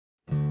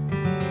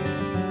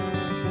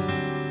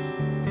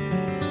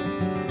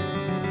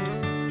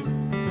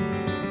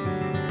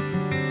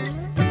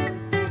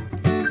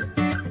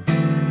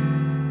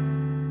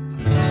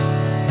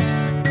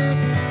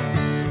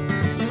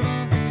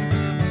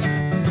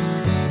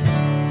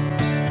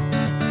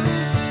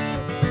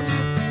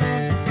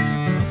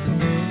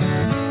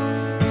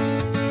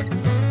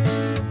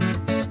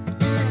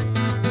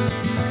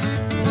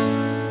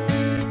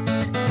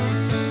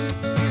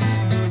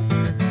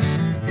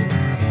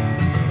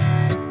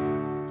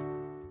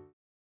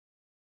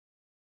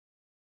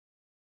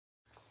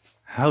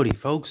Howdy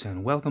folks,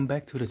 and welcome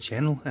back to the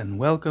channel, and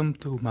welcome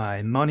to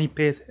my money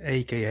pit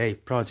aka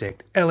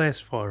project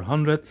LS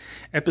 400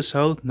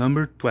 episode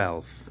number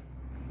 12.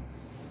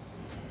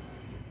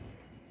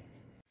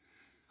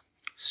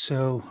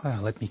 So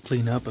let me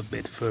clean up a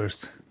bit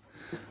first.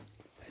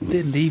 I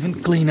didn't even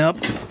clean up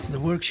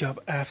the workshop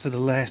after the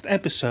last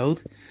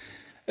episode.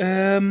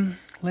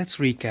 Let's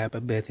recap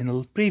a bit. In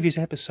the previous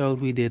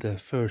episode we did a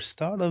first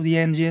start of the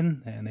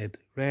engine and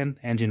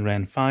engine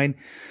ran fine.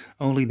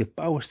 Only the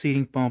power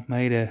steering pump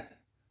made a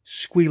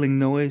squealing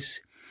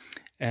noise,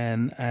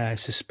 and I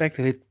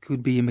suspected it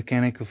could be a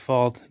mechanical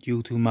fault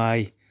due to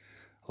my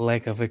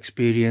lack of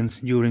experience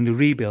during the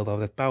rebuild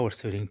of that power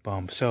steering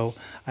pump. So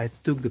I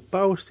took the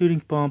power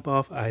steering pump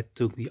off, I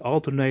took the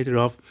alternator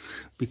off,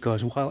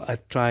 because while I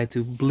tried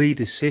to bleed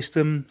the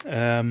system,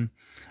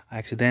 I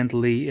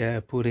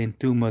accidentally put in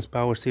too much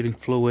power steering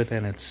fluid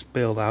and it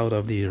spilled out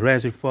of the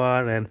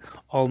reservoir and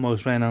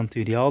almost ran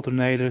onto the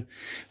alternator.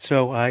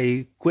 So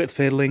I quit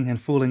fiddling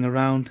and fooling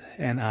around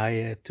and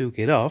I took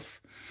it off.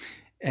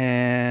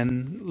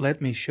 And let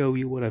me show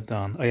you what I've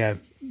done. Oh yeah,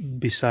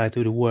 beside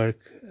to the work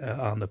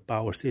on the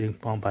power steering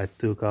pump, I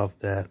took off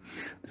the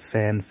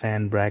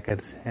fan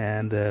bracket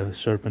and the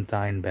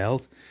serpentine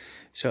belt.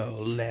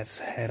 So let's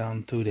head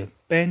on to the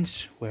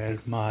bench where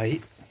my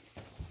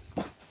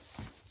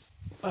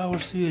power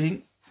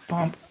steering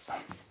pump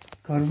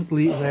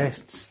currently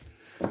rests.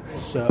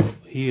 So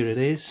here it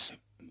is.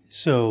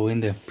 So in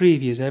the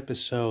previous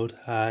episode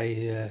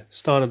I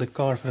started the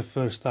car for the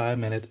first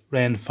time and it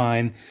ran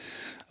fine,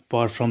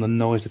 apart from the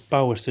noise the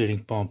power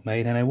steering pump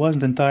made, and I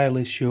wasn't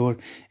entirely sure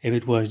if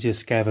it was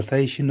just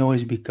cavitation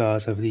noise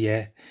because of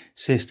the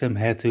system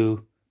had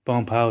to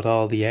pump out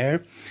all the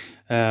air.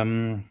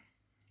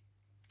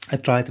 I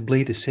tried to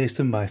bleed the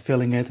system by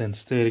filling it and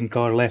steering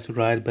car left to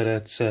right, but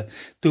it's a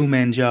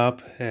two-man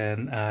job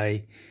and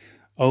I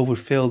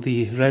overfilled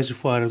the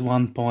reservoir at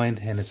one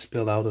point and it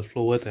spilled out the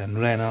fluid and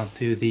ran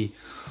onto the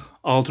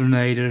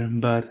alternator,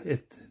 but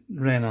it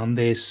ran on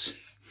this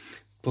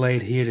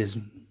plate here.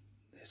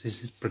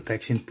 This is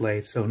protection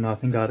plate, so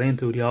nothing got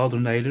into the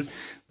alternator,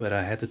 but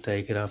I had to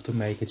take it off to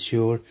make it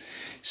sure.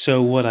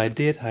 So what I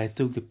did, I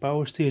took the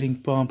power steering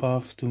pump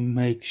off to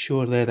make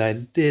sure that I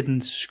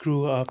didn't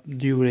screw up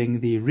during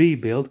the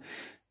rebuild.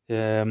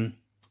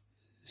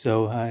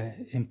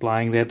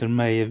 Implying that there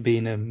may have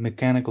been a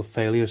mechanical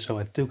failure. So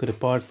I took it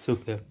apart,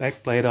 took the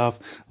back plate off,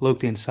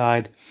 looked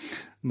inside,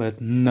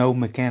 but no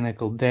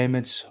mechanical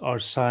damage or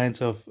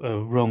signs of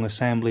wrong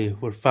assembly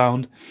were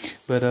found.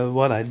 But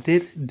what I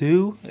did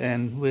do,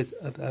 and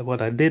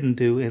what I didn't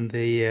do in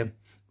the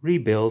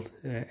rebuild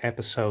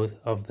episode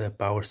of the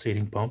power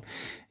steering pump,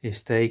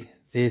 is take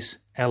this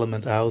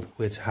element out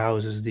which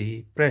houses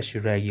the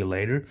pressure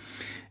regulator,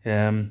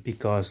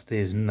 because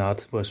this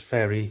nut was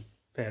very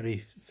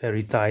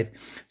tight.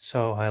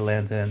 So I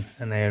lent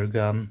an air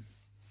gun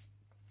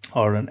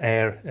or an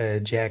air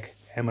jack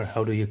hammer,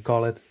 how do you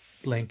call it,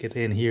 blanket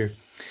in here,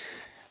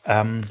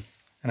 and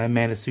I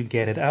managed to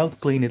get it out,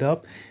 clean it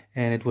up,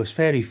 and it was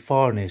very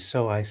varnished.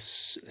 So I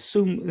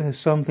assume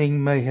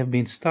something may have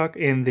been stuck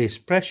in this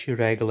pressure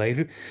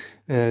regulator,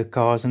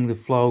 causing the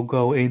flow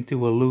go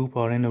into a loop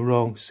or in the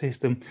wrong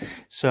system,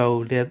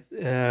 so that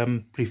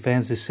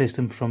prevents the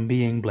system from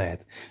being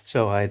bled.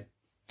 So I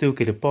took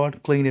it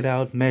apart, cleaned it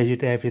out,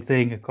 measured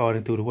everything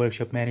according to the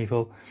workshop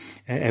manual.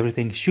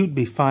 Everything should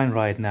be fine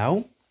right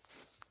now.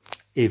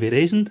 If it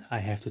isn't, I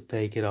have to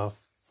take it off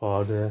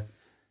for the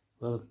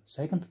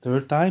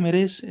third time it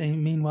is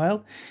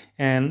meanwhile,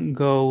 and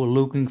go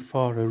looking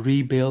for a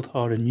rebuild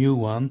or a new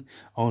one.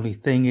 Only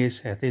thing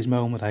is, at this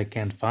moment I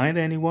can't find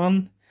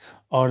anyone,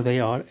 or they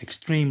are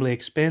extremely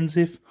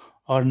expensive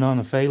or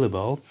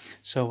non-available.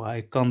 So I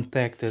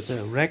contacted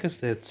wreckers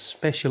that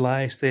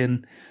specialized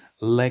in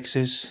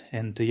Lexus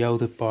and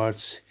Toyota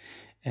parts,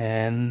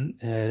 and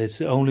it's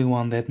the only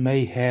one that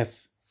may have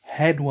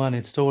had one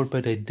in store,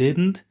 but they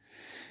didn't.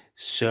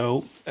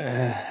 So I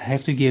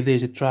have to give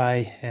this a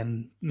try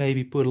and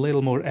maybe put a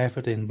little more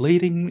effort in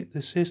bleeding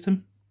the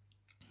system.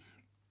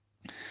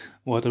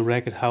 What the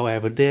record,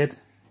 however, did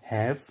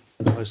have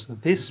was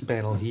this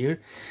panel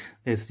here.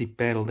 That's the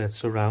panel that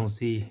surrounds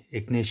the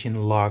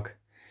ignition lock,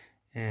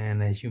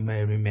 and as you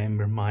may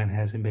remember, mine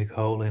has a big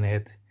hole in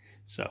it.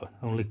 So it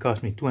only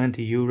cost me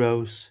 20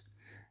 euros,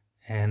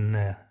 and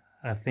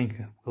I think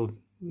we'll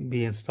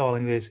be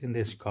installing this in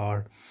this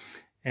car.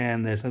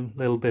 And there's a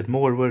little bit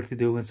more work to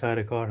do inside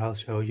the car. I'll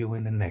show you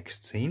in the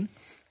next scene.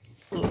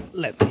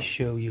 Let me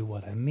show you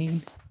what I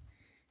mean,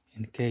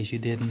 in case you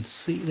didn't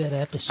see that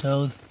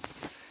episode.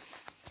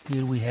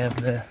 Here we have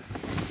the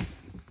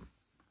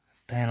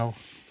panel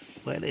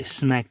where they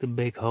smacked a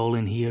big hole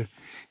in here,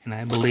 and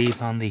I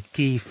believe on the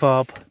key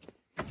fob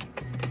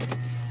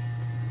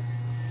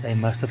they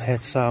must have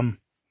had some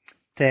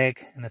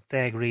tag and a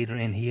tag reader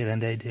in here,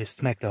 and they just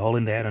smacked the hole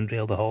in there and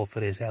drilled a hole for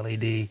this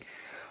LED.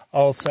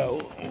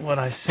 Also, what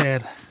I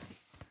said,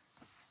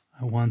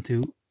 I want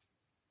to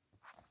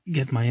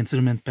get my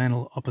instrument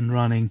panel up and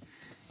running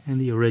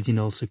and the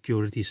original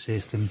security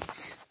system.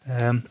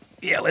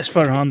 The LS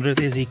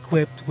 400 is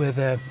equipped with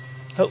a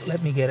Oh,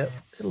 let me get a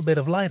little bit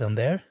of light on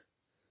there.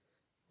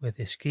 With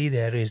this key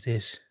there is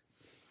this,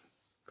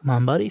 come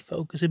on buddy,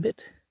 focus a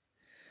bit.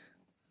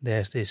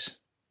 There's this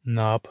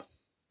knob,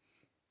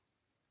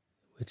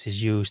 which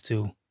is used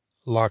to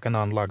lock and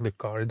unlock the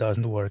car. It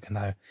doesn't work and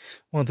I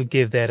want to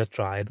give that a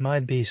try. It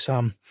might be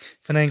some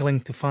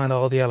finagling to find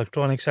all the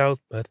electronics out,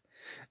 but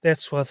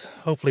that's what's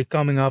hopefully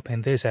coming up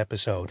in this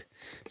episode.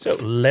 So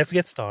let's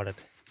get started.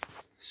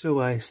 So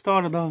I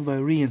started off by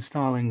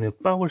reinstalling the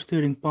power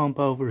steering pump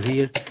over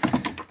here.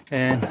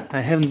 And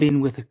I haven't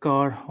been with the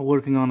car,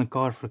 working on the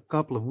car for a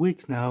couple of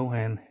weeks now,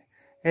 and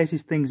as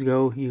these things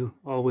go, you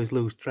always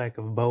lose track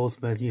of bolts,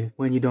 but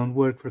when you don't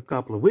work for a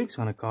couple of weeks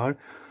on a car,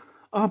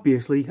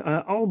 obviously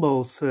all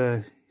bolts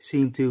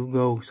seem to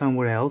go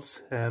somewhere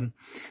else,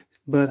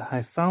 but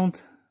I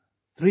found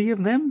 3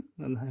 of them,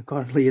 and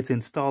currently it's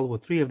installed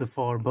with 3 of the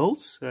 4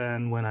 bolts,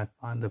 and when I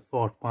find the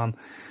 4th one,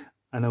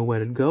 I know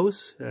where it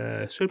goes.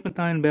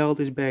 Serpentine belt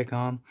is back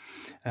on.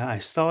 I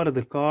started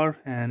the car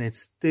and it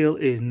still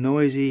is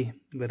noisy,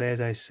 but as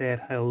I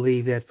said, I'll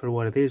leave that for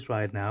what it is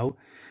right now.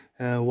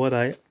 What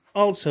I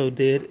also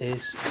did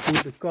is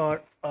put the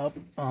car up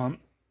on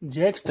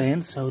jack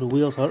stands so the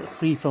wheels are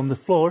free from the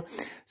floor.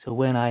 So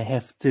when I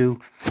have to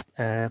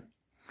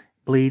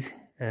bleed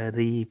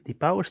the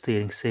power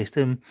steering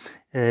system,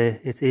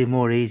 it's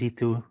more easy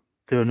to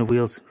turn the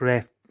wheels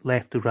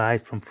left to right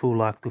from full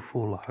lock to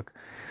full lock.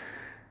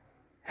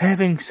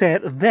 Having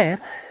said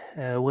that,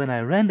 when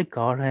I ran the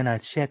car and I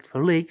checked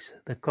for leaks,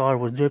 the car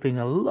was dripping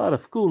a lot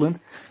of coolant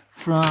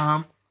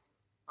from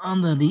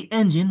under the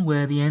engine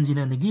where the engine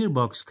and the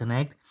gearbox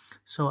connect.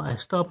 So I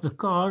stopped the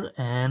car,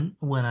 and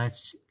when I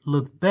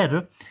looked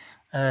better,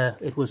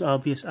 it was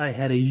obvious I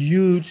had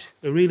a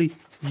really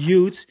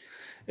huge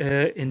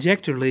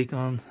injector leak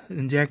on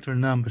injector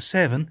number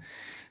 7.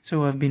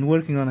 So I've been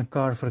working on a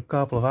car for a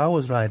couple of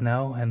hours right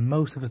now, and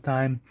most of the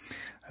time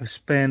I've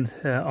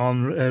spent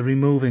on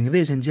removing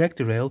this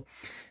injector rail.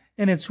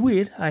 And it's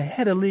weird, I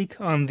had a leak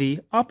on the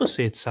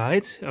opposite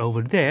side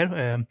over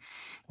there.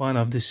 One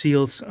of the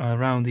seals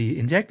around the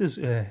injectors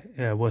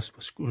was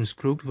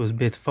screwed, was a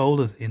bit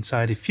folded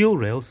inside the fuel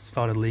rails. It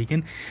started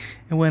leaking.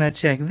 And when I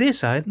checked this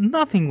side,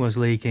 nothing was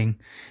leaking.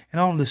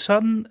 And all of a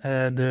sudden,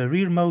 the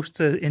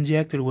rearmost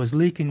injector was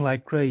leaking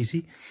like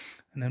crazy.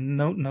 And I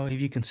don't know if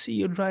you can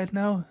see it right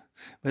now,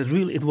 but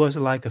really it was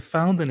like a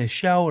fountain, a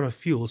shower of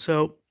fuel.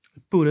 So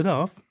I put it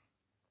off,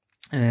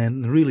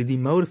 and really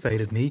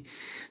demotivated me.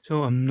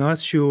 So I'm not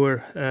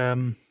sure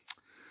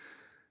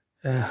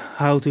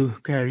how to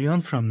carry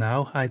on from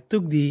now. I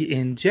took the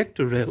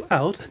injector rail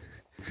out,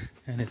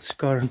 and it's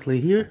currently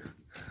here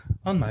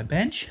on my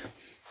bench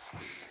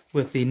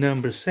with the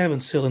number 7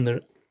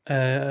 cylinder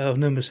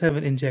number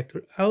 7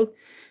 injector out.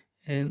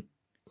 And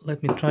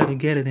let me try to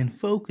get it in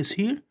focus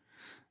here.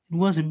 It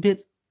was a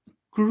bit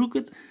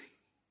crooked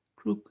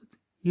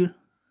here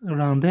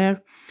around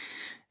there.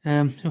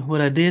 So what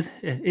I did,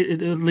 at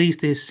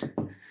least this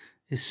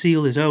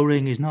seal, this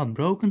O-ring is not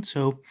broken,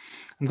 so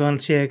I'm gonna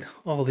check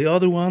all the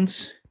other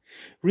ones,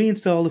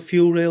 reinstall the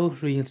fuel rail,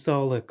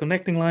 reinstall the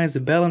connecting lines,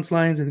 the balance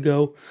lines that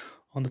go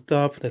on the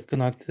top that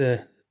connect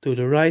to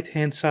the right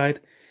hand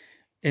side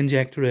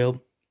injector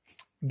rail,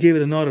 give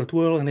it another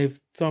twirl, and if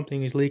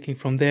something is leaking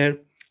from there,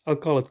 I'll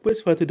call it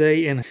quits for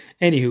today. And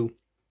anywho,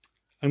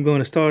 I'm going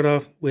to start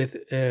off with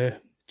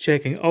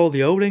checking all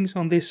the O-rings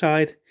on this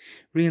side,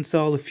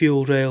 reinstall the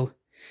fuel rail,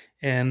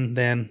 and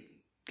then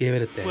give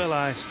it a test. Well,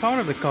 I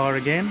started the car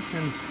again,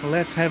 and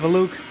let's have a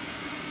look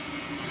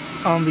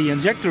on the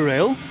injector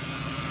rail.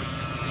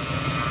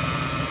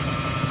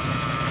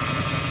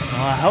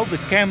 Well, I hope the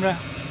camera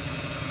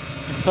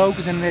can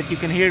focus and that you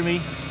can hear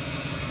me,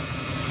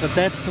 but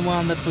that's the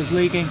one that was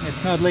leaking.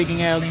 It's not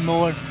leaking out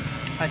anymore.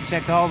 I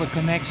checked all the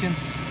connections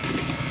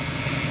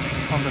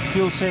on the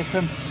fuel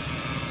system,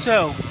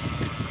 so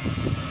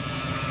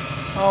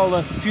all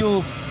the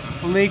fuel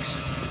leaks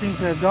seem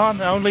to have gone.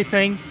 The only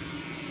thing,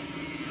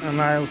 and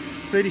I'm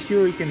pretty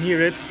sure you can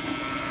hear it,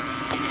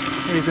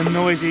 is a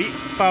noisy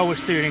power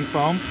steering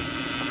pump.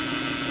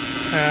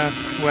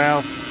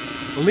 Well,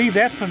 leave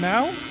that for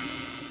now.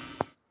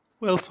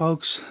 Well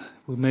folks,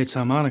 we made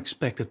some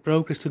unexpected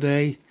progress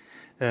today.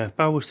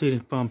 Power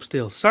steering pump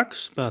still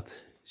sucks, but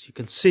as you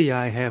can see,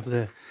 I have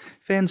the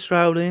fan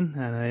shroud in,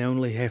 and I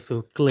only have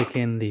to click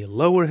in the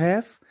lower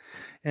half.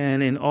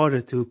 And in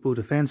order to put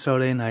the fan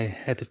shroud in, I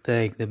had to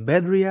take the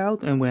battery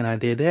out, and when I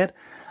did that,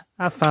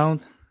 I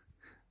found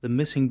the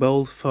missing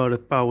bolt for the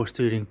power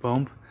steering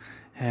pump.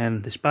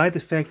 And despite the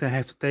fact I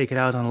have to take it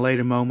out on a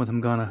later moment,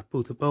 I'm gonna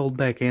put the bolt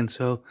back in.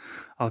 So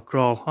I'll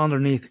crawl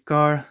underneath the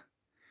car,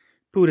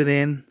 put it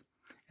in,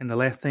 and the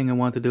last thing I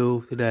want to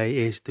do today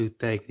is to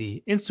take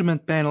the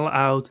instrument panel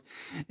out,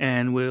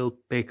 and we'll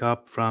pick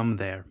up from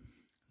there.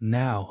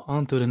 Now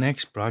on to the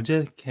next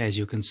project. As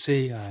you can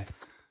see, I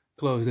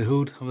close the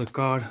hood of the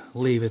car,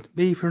 leave it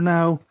be for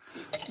now.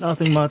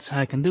 Nothing much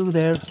I can do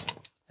there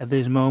at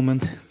this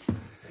moment.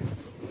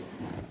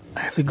 I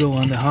have to go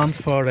on the hunt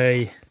for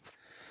a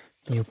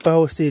new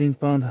power steering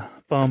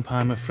pump,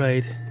 I'm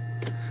afraid.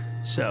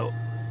 So,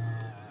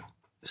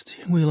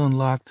 steering wheel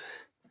unlocked,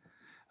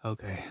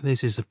 Okay,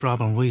 this is the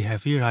problem we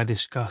have here. I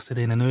discussed it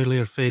in an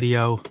earlier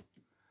video.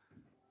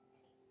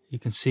 You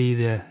can see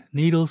the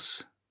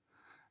needles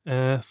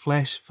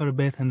flash for a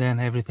bit and then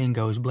everything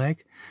goes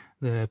black.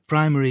 The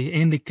primary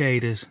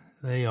indicators,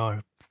 they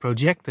are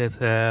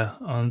projected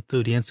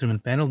onto the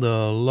instrument panel.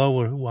 The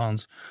lower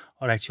ones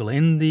are actually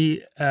in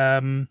the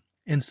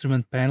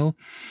instrument panel,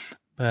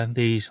 but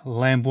these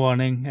lamp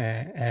warning,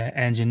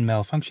 engine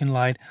malfunction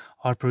light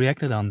are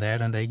projected on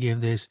there, and they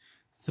give this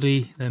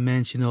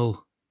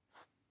three-dimensional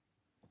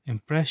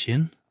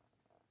impression.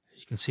 As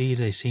you can see,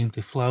 they seem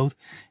to float,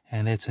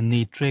 and it's a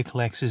neat trick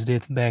Lexus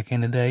did back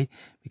in the day,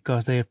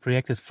 because they are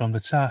projected from the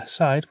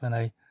side. When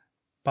I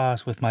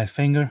pass with my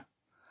finger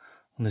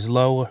on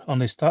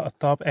this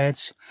top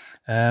edge,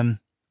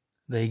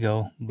 they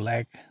go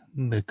black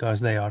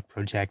because they are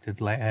projected.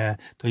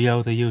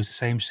 Toyota used the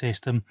same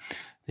system,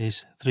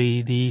 this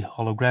 3D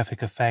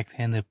holographic effect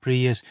in the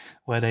Prius,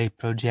 where they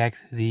project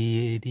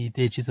the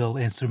digital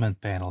instrument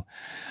panel.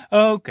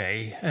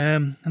 Okay,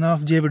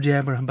 enough jibber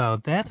jabber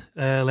about that.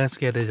 Let's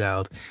get this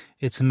out.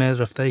 It's a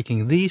matter of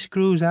taking these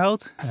screws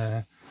out,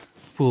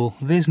 pull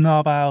this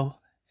knob out,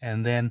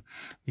 and then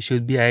we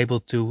should be able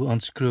to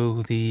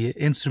unscrew the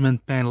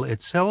instrument panel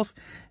itself.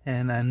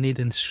 And I need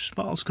a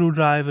small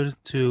screwdriver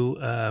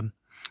to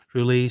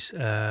release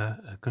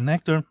a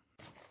connector.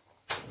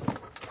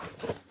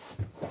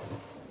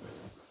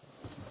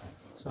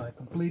 So I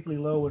completely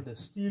lowered the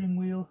steering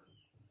wheel.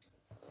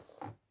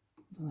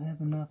 Don't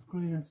have enough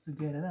clearance to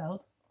get it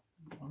out.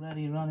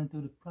 Already run into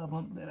the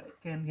problem that I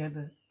can't get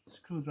the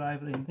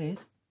screwdriver in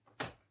this.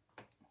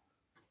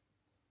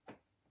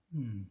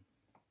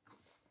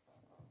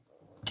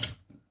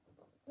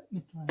 Let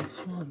me try a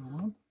shorter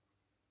one.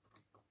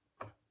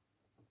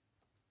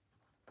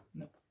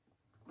 No.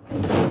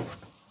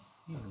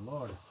 Dear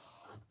Lord.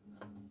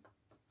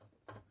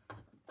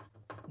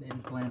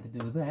 Didn't plan to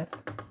do that.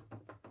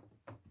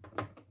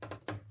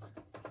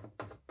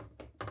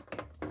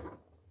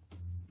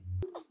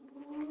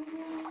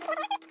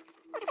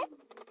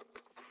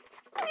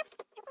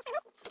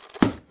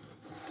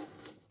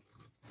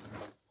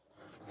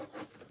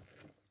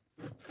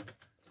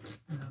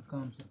 Now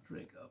comes the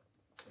trick of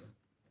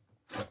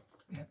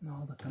getting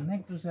all the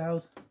connectors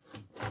out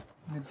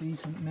in a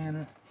decent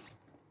manner.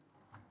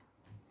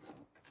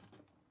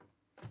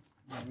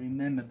 I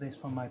remember this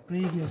from my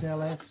previous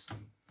LS.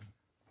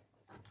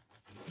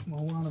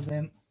 Well, one of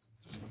them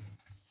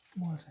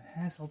was a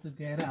hassle to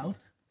get out.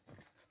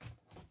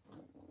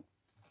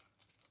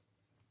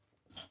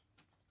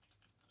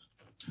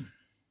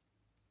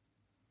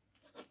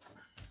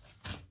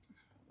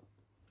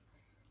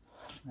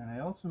 And I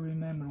also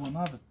remember one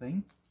other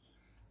thing.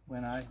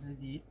 When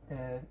the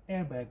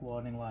airbag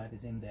warning light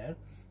is in there,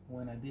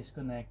 when I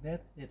disconnect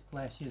that, it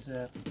flashes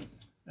a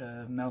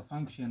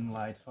malfunction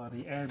light for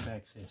the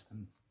airbag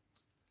system.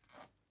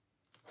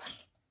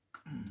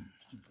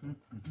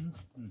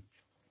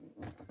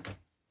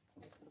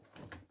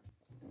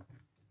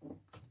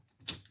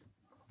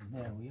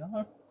 There we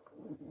are.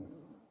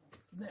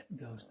 That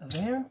goes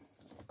there.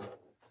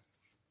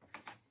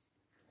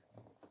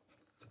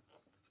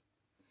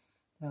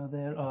 Now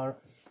there are,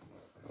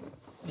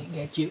 let me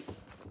get you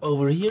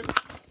over here.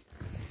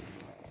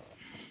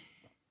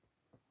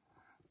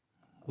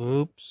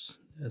 Oops,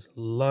 there's a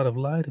lot of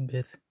light, a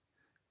bit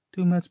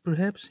too much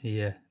perhaps.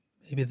 Yeah,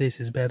 maybe this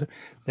is better.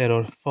 There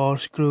are 4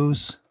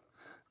 screws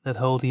that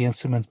hold the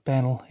instrument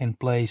panel in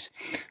place.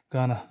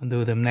 Gonna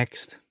do them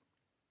next,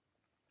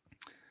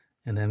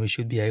 and then we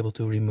should be able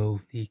to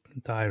remove the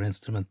entire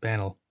instrument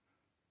panel.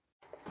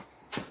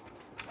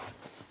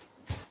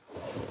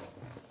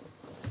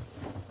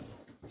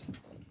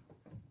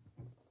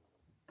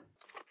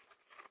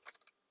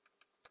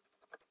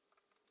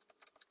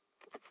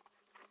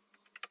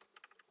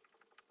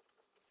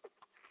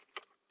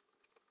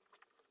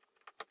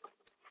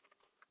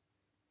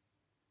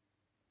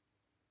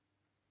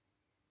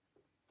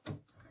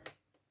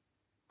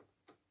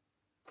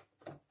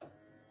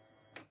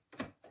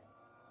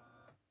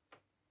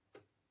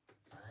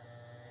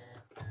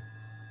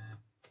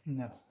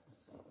 No,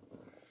 it's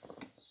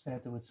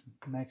set to its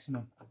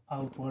maximum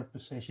outward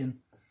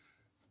position.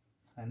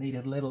 I need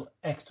a little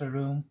extra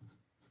room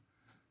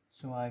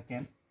so I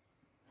can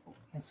pull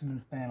the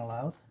instrument panel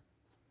out.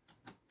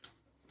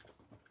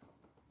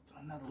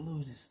 Try not to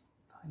lose this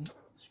tiny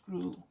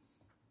screw,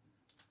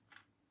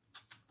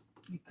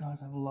 because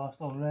I've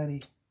lost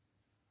already.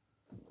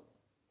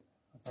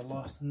 I've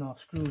lost enough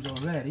screws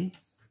already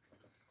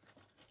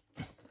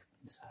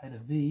inside a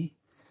V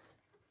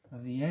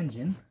of the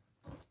engine.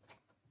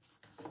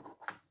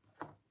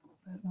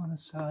 That one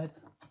aside,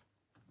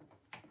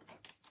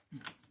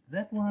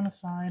 that one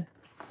aside.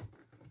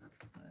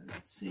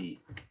 Let's see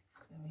if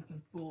we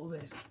can pull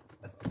this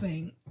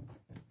thing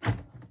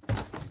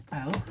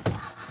out.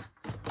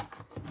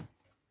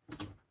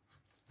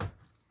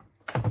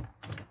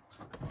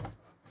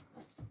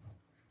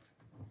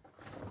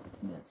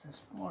 That's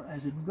as far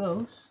as it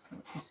goes.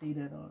 You see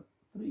there are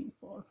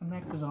 3-4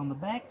 connectors on the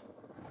back,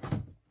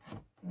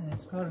 and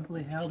it's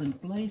currently held in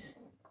place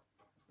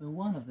by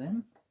one of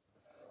them.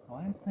 So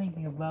I'm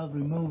thinking about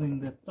removing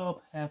the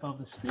top half of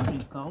the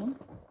steering column.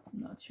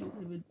 Not sure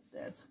if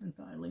that's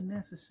entirely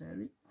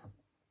necessary.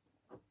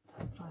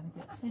 I'm trying to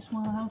get this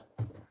one out.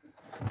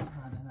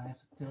 And then I have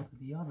to tilt it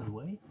the other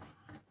way.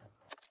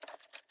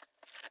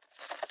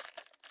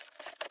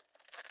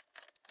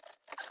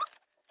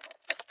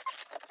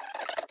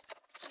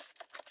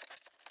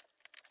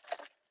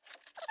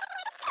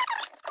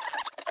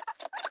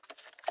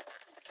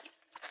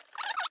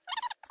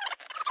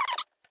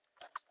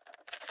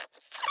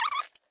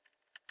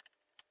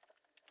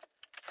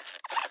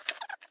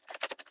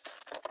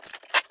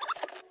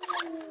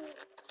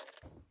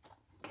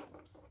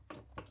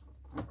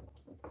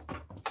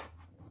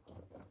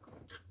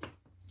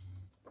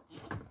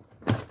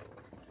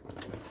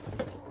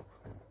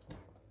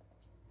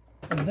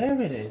 And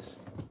there it is.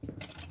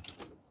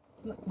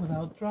 Not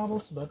without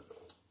troubles, but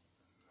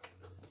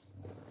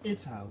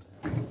it's out.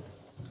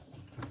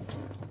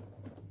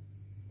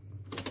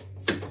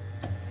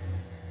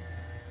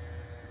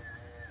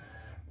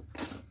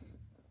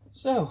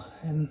 So,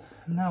 and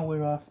now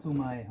we're off to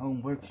my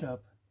home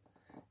workshop,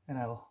 and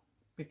I'll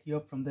pick you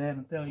up from there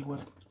and tell you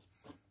what,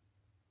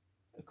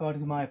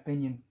 according to my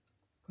opinion,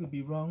 could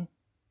be wrong.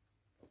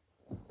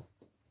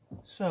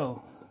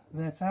 So,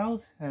 that's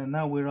out, and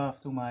now we're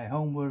off to my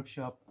home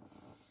workshop,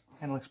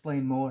 and I'll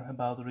explain more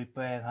about the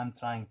repair I'm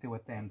trying to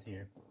attempt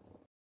here.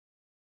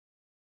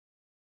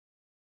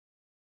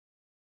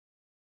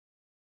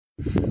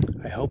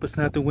 I hope it's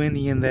not too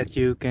windy and that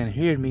you can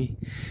hear me.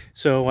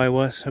 So I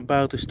was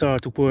about to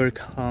start to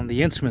work on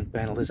the instrument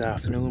panel this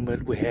afternoon,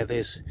 but we had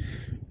this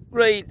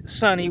great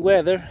sunny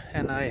weather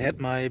and I had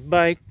my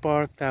bike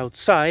parked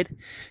outside.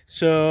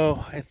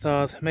 So I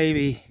thought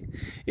maybe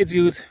it's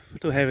good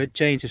to have a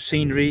change of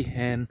scenery,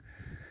 and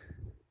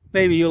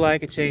maybe you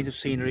like a change of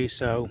scenery,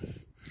 so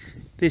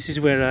this is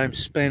where I'm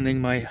spending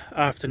my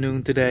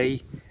afternoon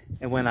today.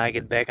 And when I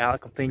get back, I'll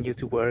continue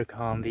to work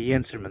on the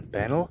instrument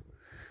panel.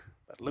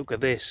 But look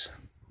at this,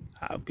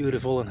 how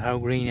beautiful and how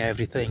green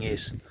everything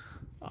is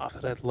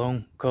after that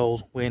long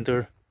cold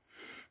winter,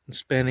 and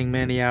spending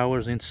many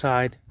hours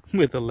inside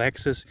with the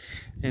Lexus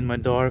in my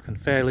dark and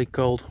fairly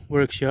cold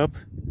workshop.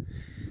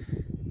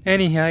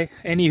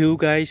 Anywho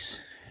guys,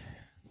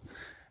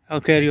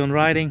 I'll carry on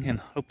riding and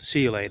hope to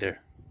see you later.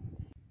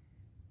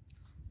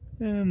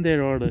 And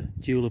there are the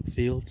tulip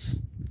fields.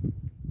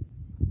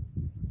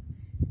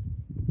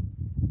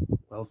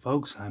 Well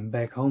folks, I'm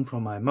back home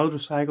from my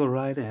motorcycle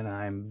ride and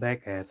I'm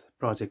back at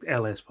Project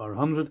LS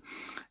 400,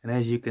 and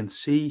as you can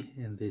see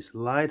in this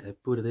light, I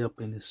put it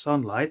up in the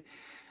sunlight,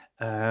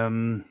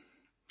 how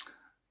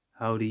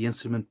the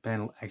instrument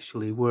panel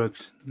actually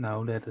works.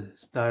 Now that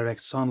there's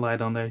direct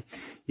sunlight on there,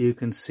 you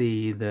can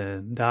see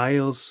the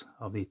dials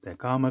of the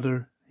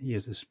tachometer.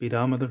 Here's the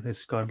speedometer.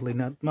 It's currently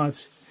not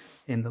much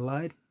in the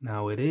light,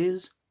 now it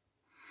is,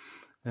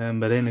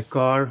 but in a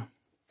car,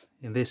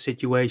 in this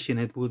situation,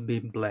 it would be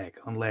black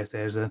unless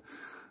there's a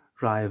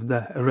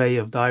ray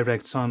of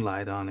direct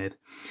sunlight on it.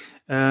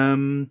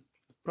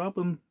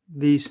 Problem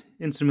these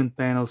instrument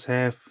panels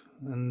have,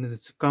 and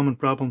it's a common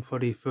problem for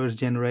the first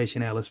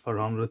generation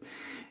LS400,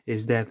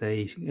 is that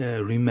they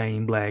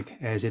remain black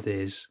as it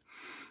is.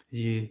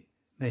 You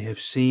may have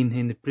seen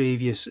in the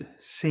previous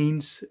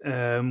scenes,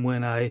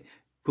 when I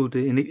put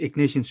the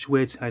ignition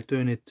switch, I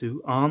turn it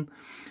to on,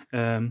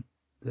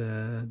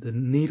 the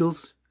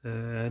needles,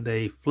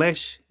 they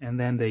flash and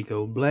then they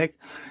go black,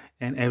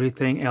 and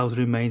everything else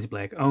remains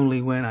black.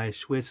 Only when I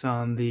switch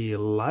on the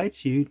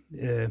lights,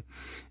 the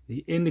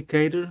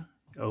indicator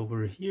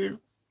over here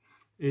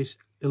is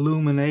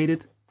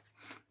illuminated.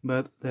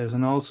 But there's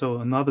also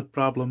another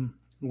problem.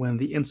 When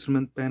the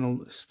instrument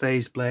panel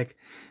stays black,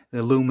 the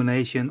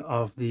illumination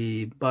of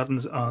the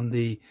buttons on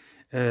the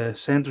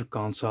center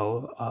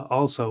console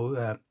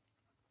also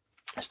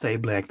stay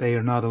black. They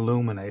are not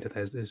illuminated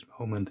at this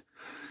moment.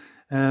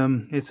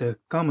 It's a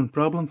common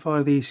problem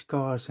for these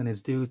cars, and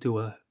it's due to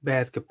a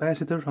bad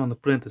capacitor on the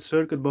printed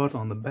circuit board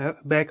on the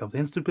back of the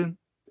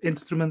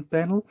instrument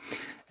panel,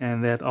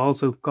 and that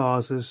also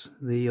causes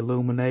the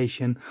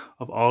illumination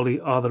of all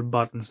the other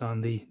buttons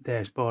on the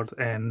dashboard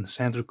and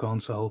center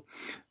console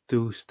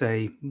to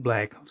stay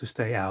black, to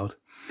stay out.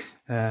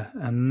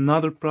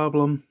 Another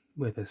problem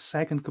with a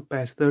second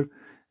capacitor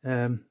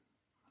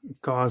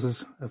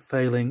causes a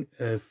failing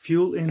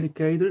fuel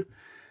indicator.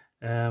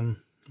 I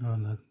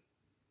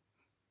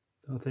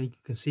don't think you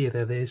can see it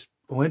at this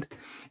point.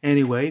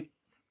 Anyway,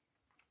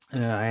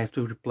 I have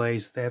to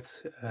replace that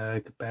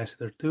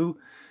capacitor too.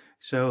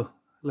 So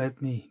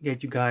let me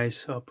get you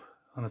guys up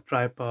on a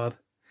tripod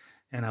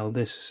and I'll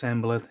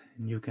disassemble it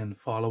and you can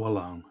follow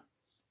along.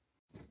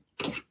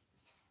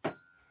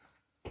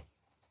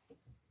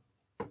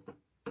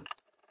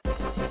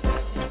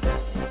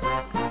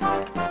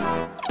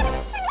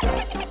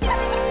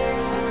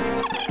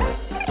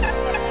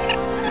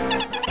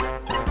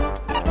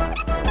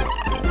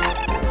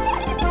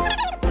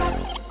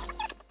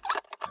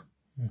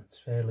 It's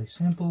fairly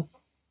simple.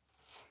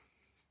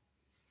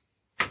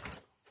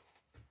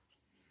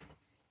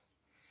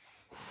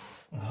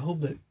 I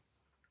hope the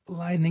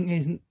lighting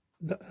isn't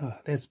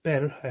That's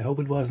better. I hope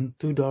it wasn't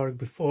too dark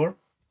before.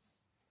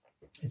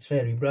 It's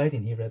very bright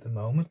in here at the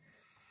moment.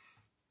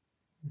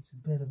 It's a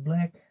bit of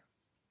black.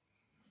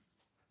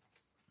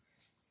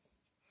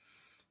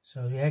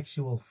 So the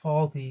actual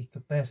faulty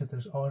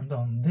capacitors aren't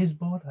on this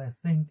board. I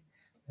think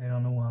they're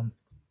on the one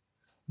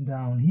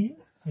down here.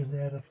 Is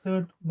there a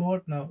third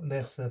board? No,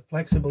 that's a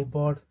flexible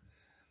board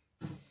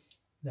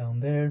down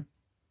there.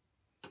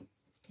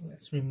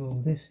 Let's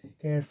remove this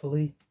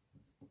carefully.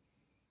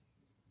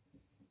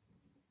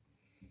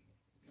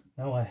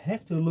 Now I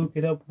have to look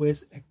it up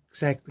which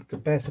exact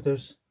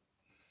capacitors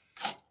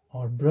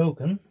are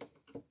broken.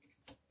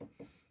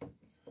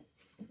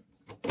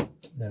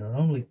 There are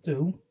only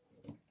two.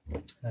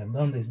 I've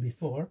done this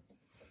before,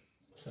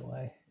 so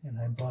I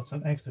bought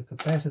some extra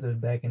capacitors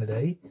back in the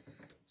day,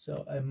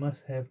 so I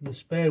must have the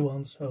spare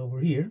ones over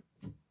here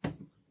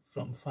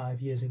from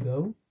 5 years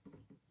ago.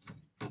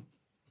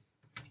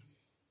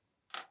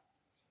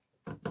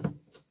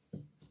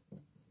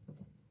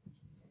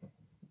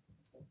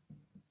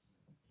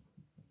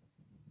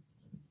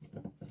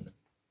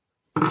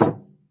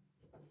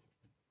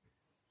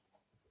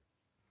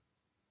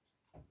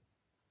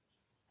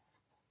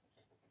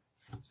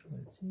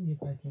 Let's see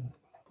if I can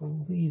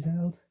pull these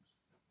out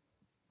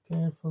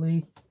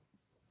carefully.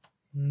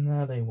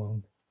 No, they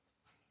won't.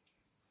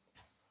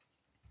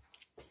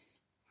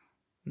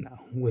 Now,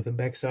 with the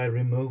backside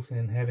removed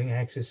and having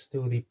access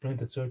to the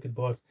printed circuit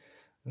board,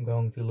 I'm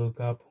going to look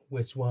up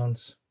which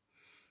ones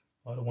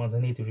are the ones I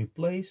need to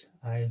replace.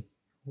 I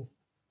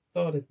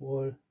thought it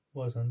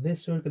was on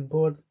this circuit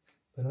board,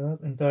 but I'm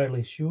not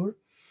entirely sure.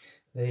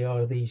 They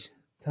are these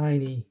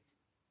tiny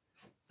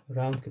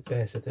round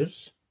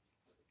capacitors.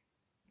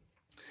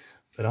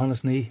 But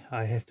honestly,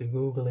 I have to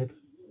Google it,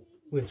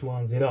 which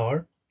ones it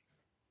are.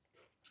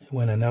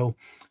 When I know,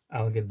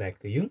 I'll get back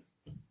to you.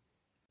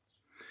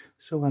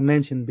 So I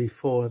mentioned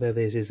before that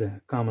this is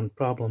a common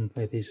problem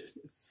with these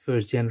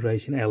first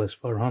generation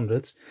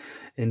LS400s.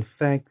 In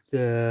fact,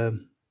 the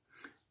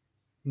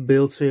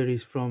build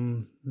series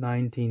from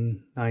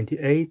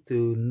 1998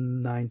 to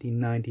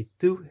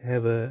 1992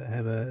 have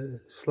a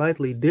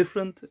slightly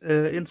different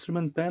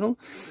instrument panel.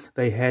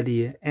 They had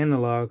the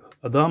analog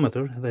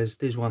odometer.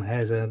 This one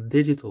has a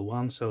digital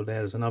one, so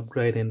there's an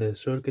upgrade in the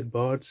circuit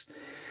boards.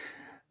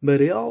 But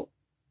they all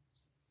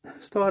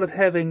started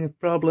having a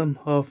problem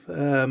of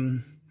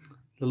the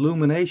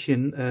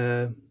illumination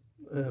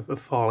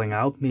falling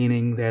out,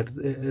 meaning that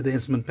the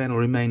instrument panel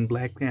remained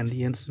black and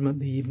the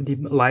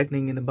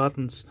lighting in the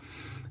buttons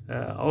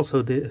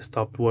also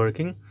stopped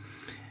working.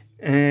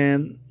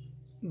 And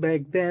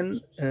back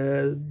then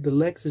the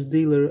Lexus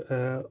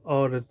dealer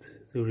ordered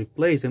to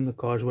replace them. The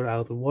cars were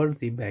out of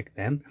warranty back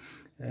then.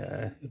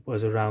 It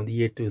was around the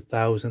year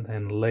 2000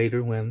 and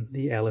later when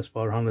the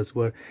LS400s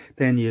were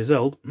 10 years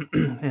old,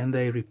 and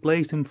they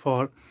replaced them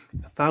for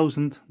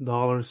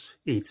 $1,000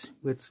 each,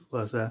 which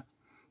was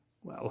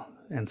well,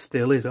 and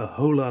still is a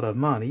whole lot of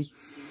money.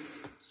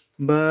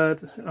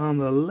 But on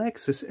the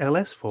Lexus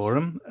LS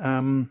forum,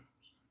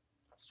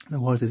 there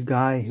was this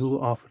guy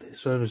who offered his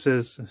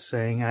services,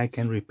 saying I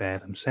can repair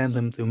them, send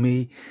them to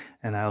me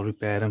and I'll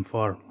repair them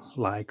for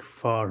like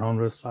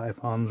 $400,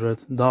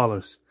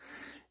 $500.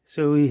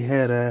 So he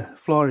had a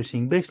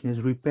flourishing business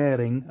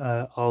repairing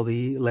all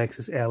the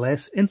Lexus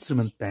LS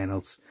instrument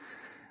panels.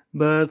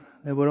 But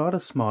there were other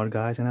smart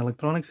guys and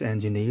electronics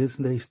engineers.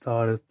 They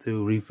started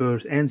to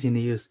reverse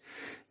engineer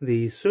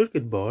these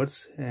circuit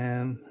boards,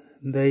 and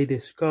they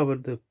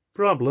discovered the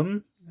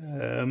problem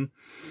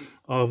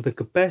of the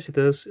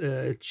capacitors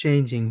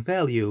changing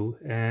value,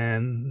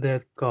 and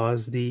that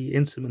caused the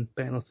instrument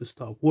panels to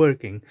stop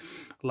working,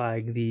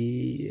 like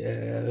the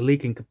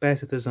leaking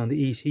capacitors on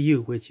the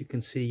ECU, which you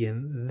can see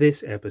in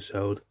this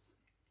episode.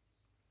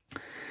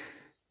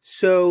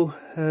 So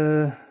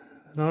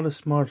another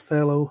smart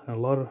fellow, a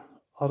lot of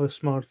other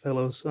smart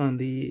fellows on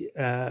the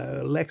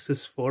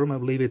Lexus forum, I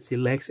believe it's the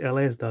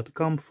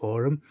lexls.com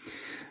forum,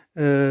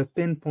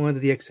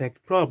 pinpointed the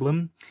exact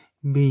problem,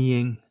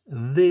 being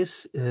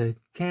this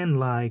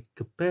can-like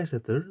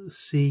capacitor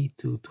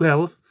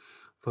C212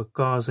 for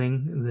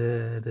causing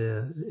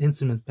the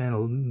instrument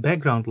panel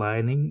background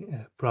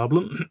lighting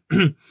problem,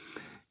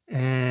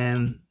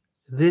 and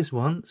this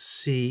one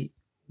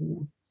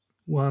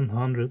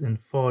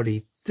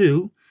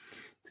C142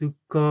 to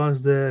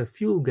cause the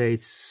fuel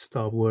gates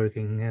stop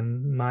working.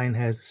 And mine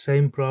has the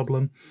same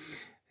problem,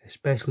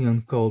 especially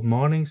on cold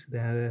mornings.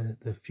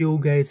 The fuel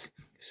gates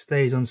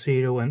stays on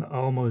 0 and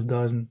almost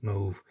doesn't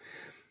move.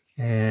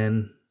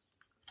 And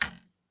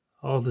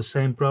all the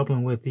same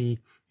problem with the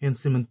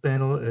instrument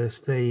panel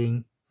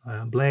staying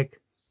black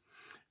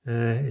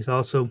is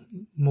also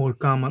more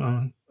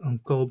common on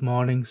cold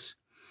mornings.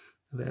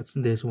 That's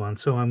this one.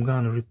 So I'm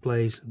gonna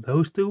replace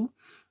those two.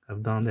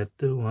 I've done that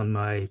too on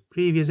my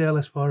previous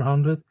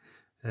LS400.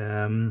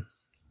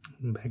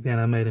 Back then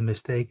I made a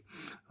mistake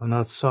of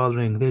not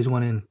soldering this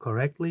one in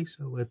correctly,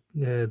 so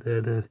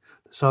the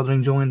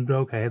soldering joint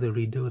broke. I had to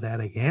redo that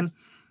again.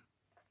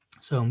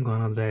 So I'm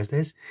gonna address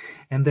this.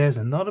 And there's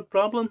another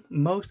problem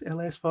most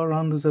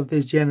LS400s of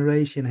this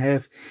generation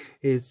have.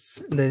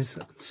 There's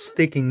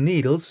sticking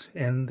needles,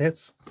 and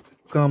that's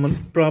a common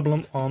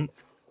problem on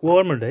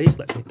warmer days.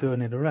 Let me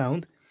turn it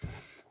around.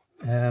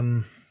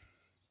 It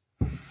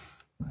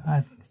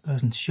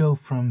doesn't show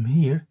from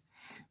here,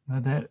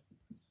 but there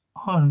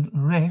are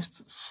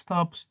rest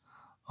stops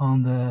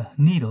on the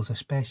needles,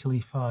 especially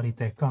for the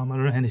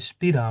tachometer and the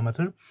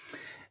speedometer.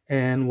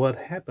 And what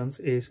happens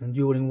is,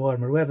 during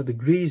warmer weather, the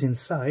grease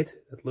inside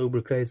that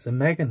lubricates the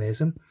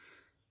mechanism.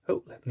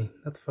 Oh, let me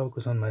not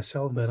focus on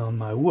myself, but on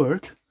my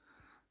work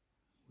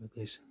with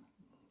these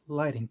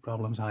lighting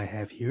problems I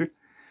have here.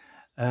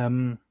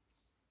 The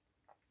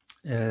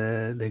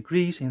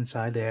grease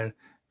inside there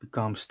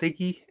becomes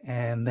sticky,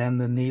 and then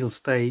the needles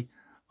stay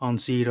on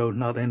 0,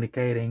 not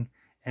indicating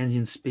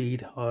engine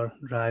speed or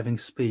driving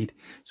speed.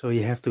 So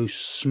you have to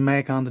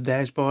smack on the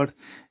dashboard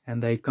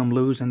and they come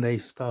loose and they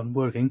start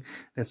working.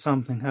 That's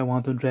something I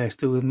want to address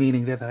too,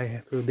 meaning that I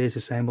have to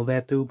disassemble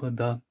that too,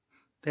 but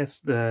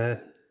that's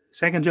the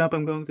second job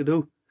I'm going to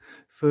do.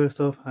 First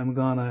off, I'm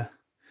gonna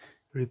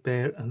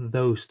repair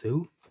those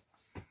two.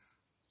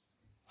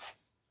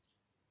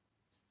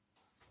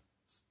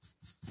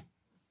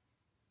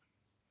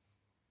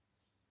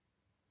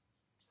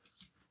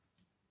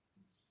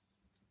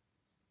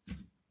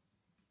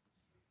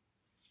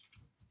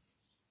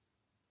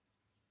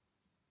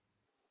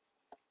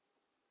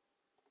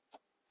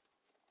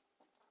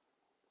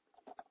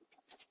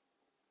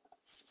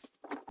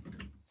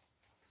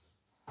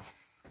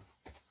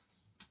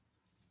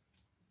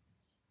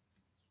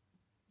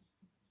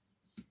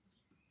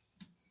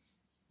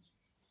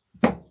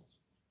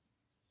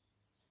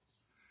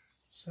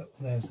 So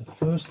there's the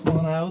first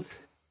one out.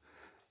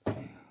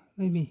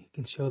 Maybe you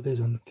can show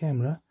this on the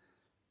camera.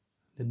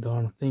 The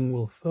darn thing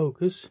will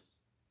focus.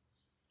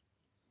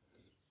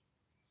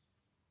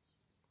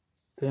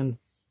 10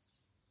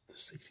 to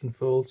 16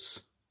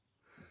 volts.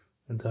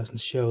 It doesn't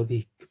show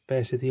the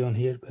capacity on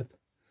here, but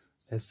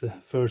that's the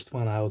first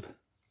one out.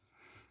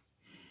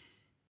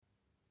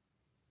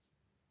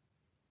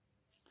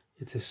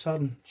 It's a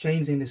sudden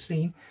change in the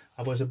scene.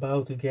 I was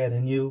about to get a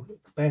new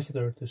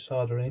capacitor to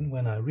solder in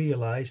when I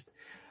realized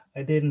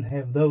I didn't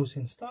have those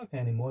in stock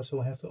anymore, so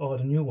I have to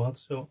order new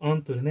ones. So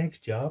on to the next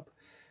job.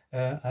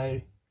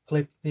 I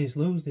clip this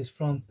loose, this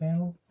front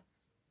panel,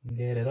 and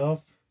get it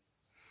off.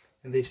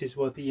 And this is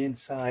what the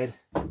inside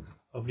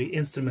of the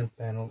instrument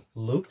panel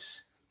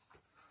looks.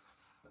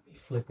 Let me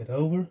flip it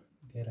over,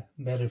 get a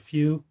better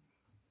view.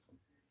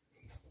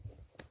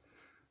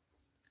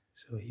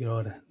 So here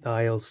are the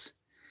dials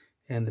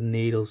and the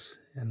needles,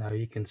 and now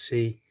you can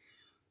see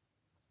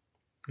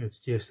it's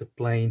just a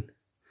plain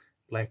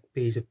black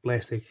piece of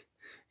plastic.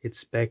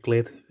 It's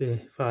backlit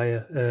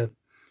via a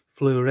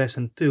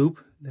fluorescent tube.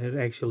 They're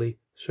actually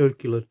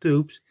circular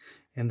tubes,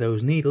 and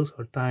those needles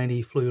are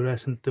tiny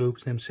fluorescent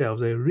tubes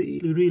themselves. They're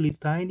really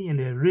tiny, and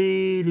they're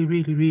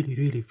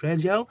really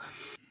fragile.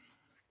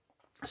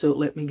 So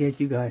let me get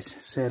you guys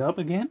set up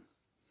again.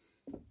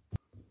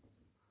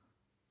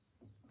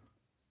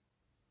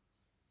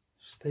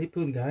 Stay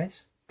put,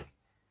 guys.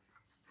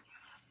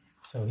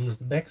 So here's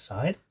the back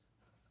side.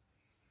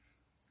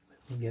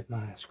 Let me get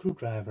my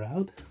screwdriver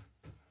out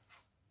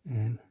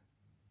and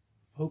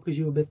focus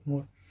you a bit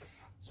more.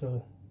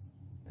 So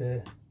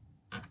the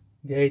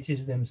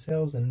gauges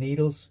themselves, the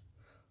needles,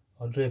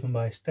 are driven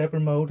by stepper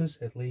motors,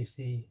 at least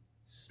the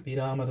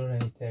speedometer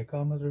and the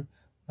tachometer.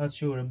 Not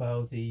sure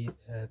about the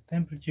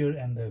temperature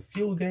and the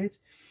fuel gauge,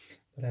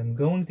 but I'm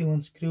going to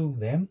unscrew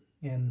them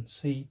and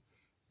see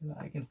if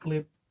I can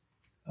flip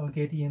or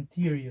get the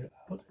interior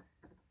out.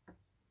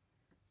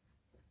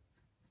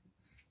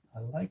 I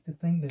like to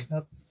think there's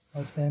not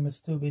much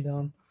damage to be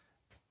done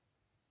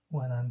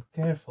when I'm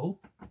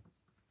careful.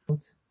 You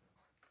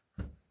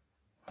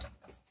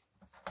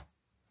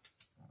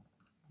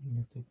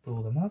have to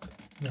pull them up,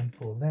 then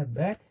pull that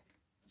back.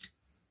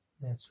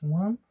 That's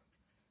one.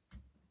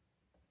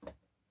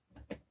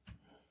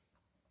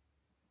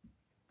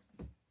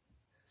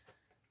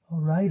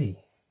 Alrighty.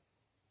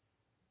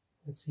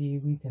 Let's see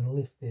if we can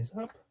lift this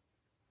up.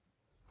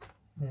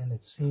 And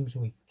it seems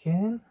we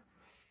can.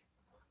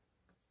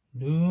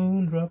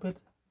 Don't drop it.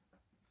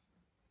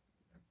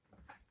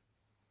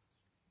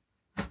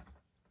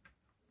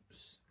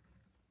 Oops.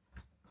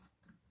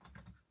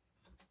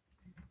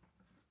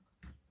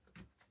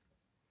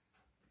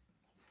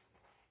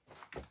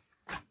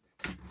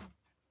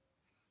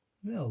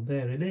 Well,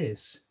 there it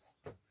is.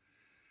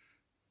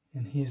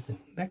 And here's the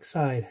back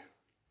side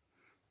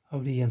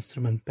of the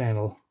instrument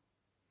panel.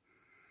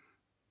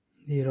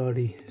 Here are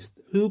the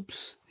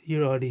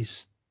here are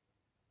these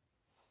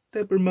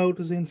stepper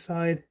motors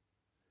inside.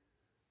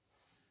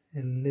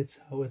 And that's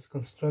how it's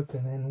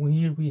constructed. And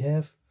here we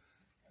have,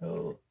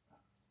 oh,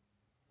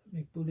 let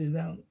me put this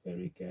down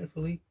very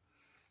carefully.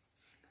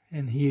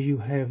 And here you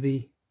have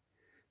the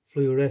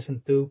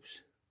fluorescent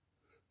tubes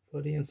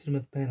for the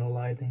instrument panel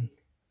lighting.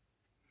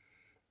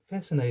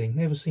 Fascinating,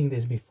 never seen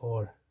this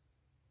before.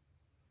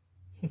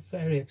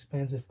 Very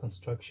expensive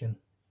construction.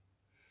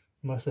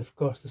 Must have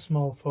cost a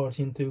small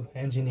fortune to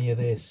engineer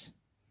this.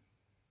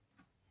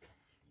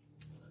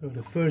 So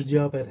the first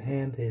job at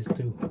hand is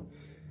to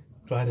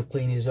try to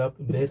clean this up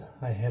a bit.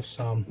 I have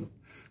some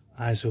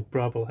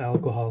isopropyl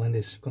alcohol in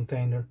this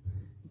container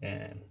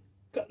and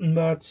cotton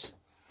buds.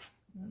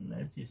 And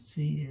let's just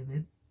see if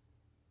it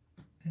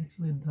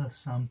actually does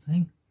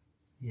something.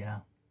 Yeah.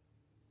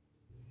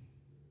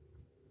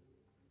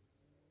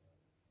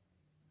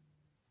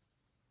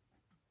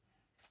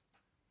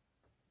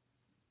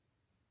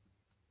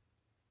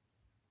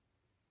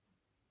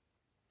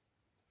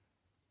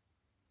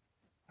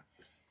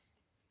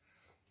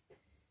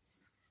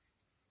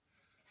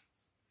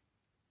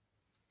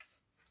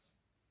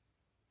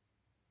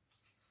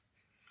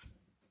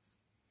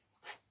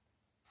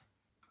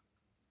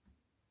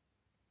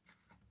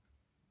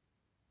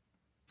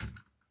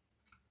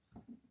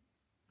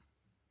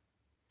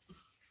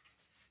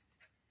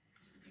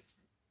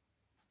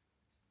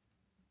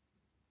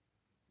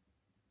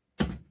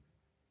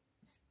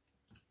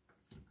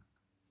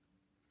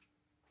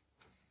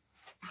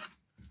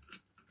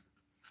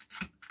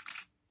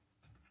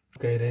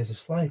 Okay, there's a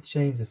slight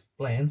change of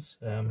plans.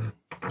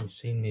 You've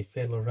seen me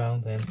fiddle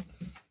around and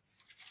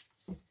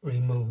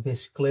remove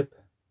this clip,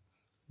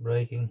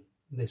 breaking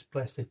this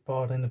plastic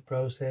part in the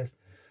process.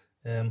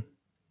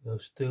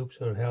 Those tubes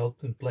are held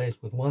in place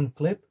with one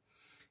clip,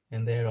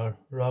 and there are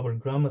rubber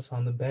grommets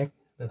on the back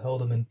that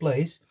hold them in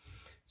place.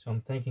 So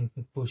I'm thinking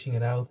of pushing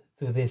it out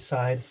to this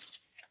side,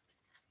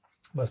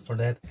 but for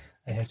that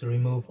I have to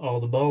remove all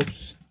the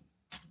bulbs,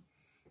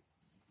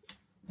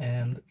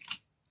 and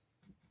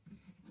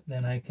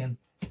then I can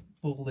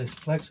pull this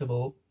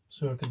flexible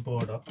circuit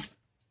board off.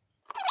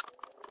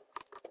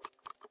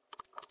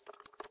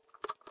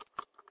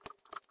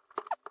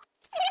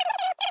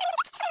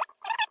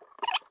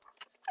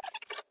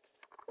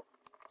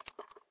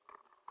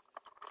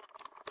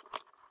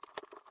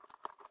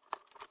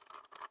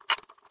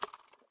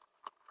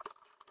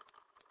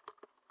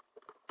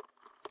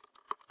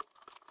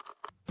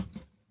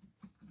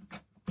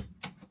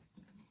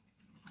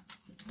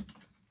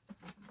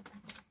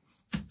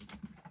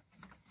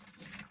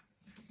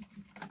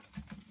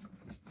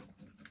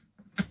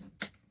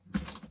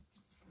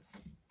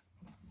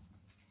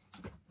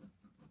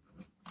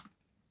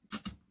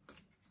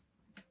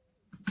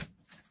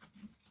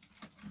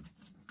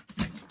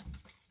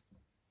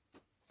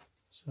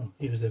 So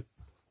here's the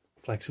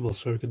flexible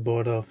circuit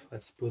board off.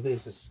 Let's put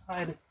this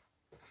aside.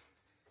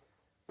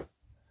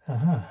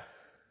 And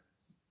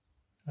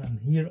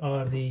here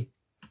are the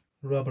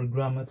rubber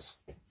grommets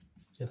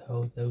that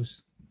hold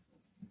those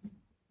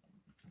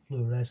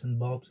fluorescent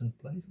bulbs in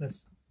place.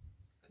 Let's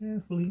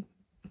carefully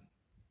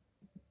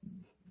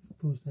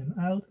push them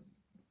out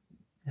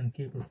and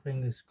keep our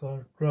fingers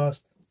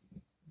crossed.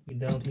 We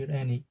don't hear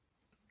any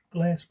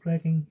glass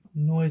cracking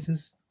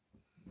noises.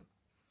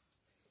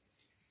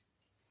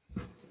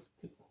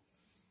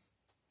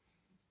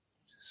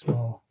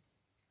 Small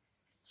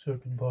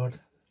circuit board,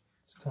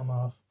 it's come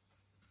off.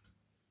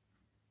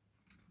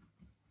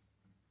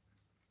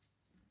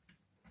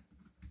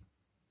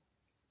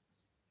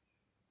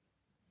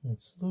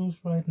 It's loose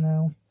right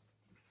now.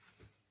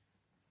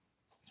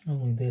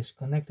 Only this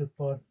connector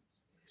part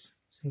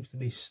seems to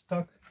be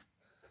stuck.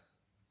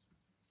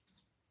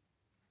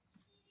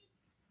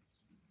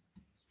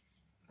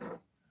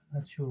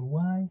 Not sure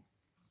why.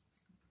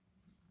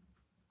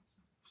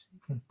 So you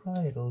can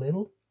pry it a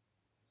little.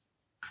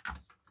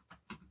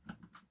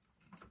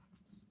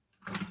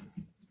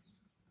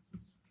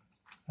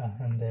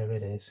 And there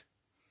it is.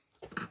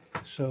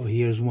 So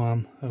here's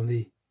one of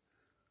the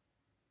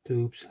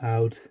tubes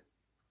out,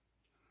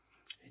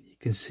 and you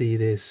can see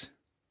this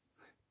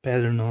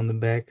pattern on the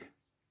back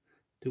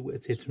to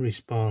which it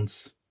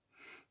responds.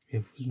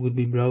 If it would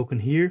be broken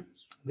here,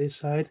 this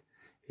side,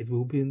 it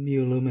will be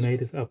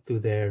illuminated up to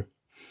there.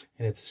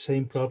 And it's the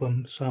same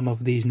problem some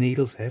of these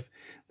needles have.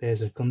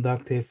 There's a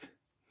conductive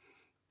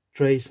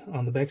trace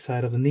on the back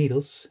side of the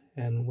needles,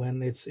 and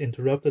when it's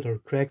interrupted or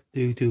cracked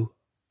due to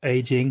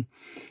aging,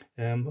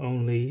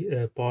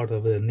 only part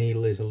of the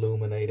needle is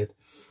illuminated,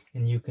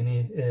 and you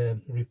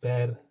can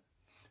repair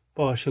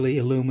partially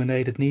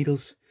illuminated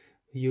needles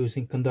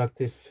using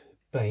conductive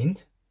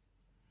paint.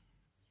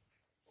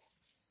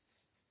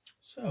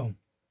 So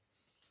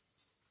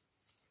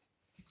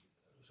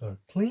those are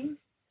clean.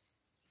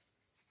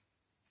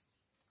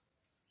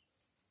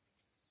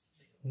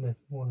 A little bit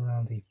more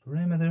around the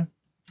perimeter.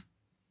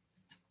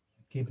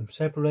 Keep them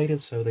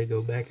separated so they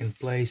go back in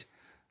place,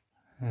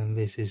 and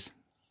this is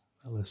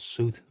the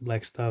soot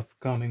black stuff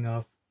coming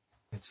off.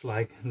 It's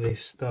like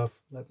this stuff.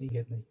 Let me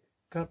get my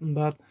cotton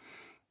bud.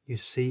 You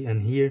see,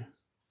 and here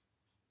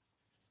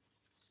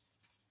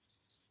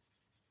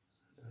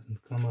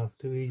doesn't come off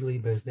too easily,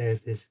 but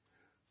there's this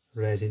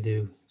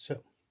residue.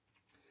 So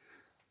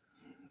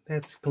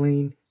that's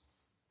clean.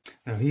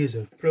 Now here's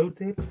a pro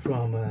tip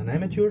from an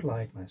amateur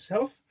like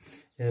myself.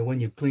 when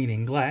you're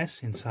cleaning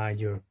glass inside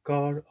your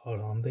car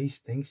or on these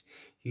things,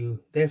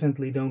 you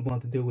definitely don't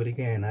want to do it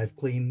again. I've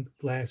cleaned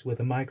glass with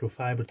a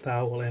microfiber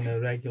towel and a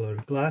regular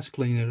glass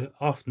cleaner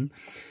often,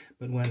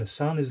 but when the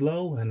sun is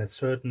low and at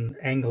certain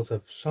angles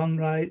of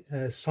sunlight,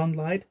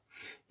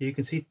 you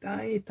can see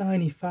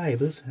tiny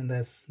fibers, and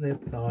that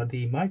are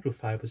the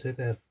microfibers that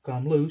have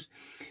come loose.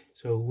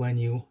 So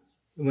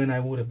when I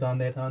would have done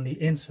that on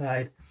the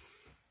inside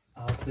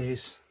of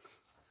this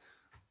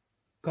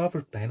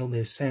covered panel,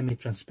 this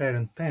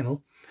semi-transparent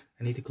panel,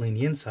 I need to clean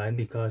the inside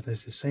because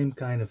there's the same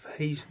kind of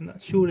haze. I'm not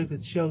sure if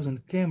it shows on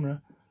the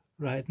camera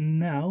right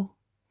now,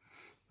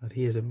 but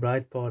here's a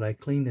bright part. I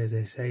cleaned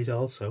this haze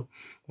also.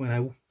 When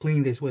I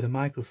clean this with a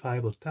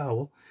microfiber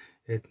towel,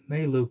 it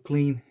may look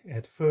clean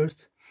at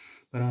first,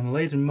 but on a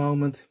later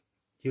moment,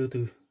 due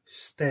to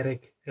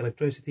static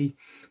electricity,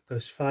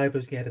 those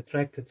fibers get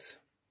attracted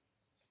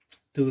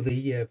to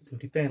the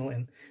panel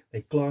and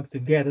they clog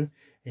together,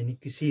 and you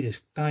can see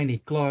these tiny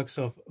clogs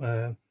of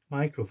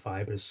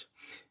microfibers,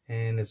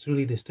 and it's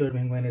really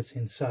disturbing when it's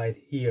inside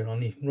here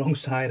on the wrong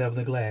side of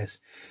the glass.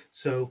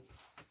 So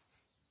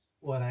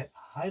what I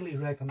highly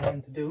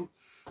recommend to do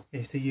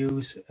is to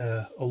use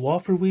a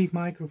wafer weave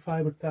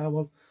microfiber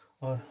towel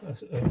or a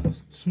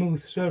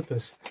smooth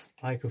surface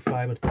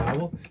microfiber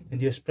towel, and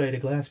just spray the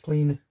glass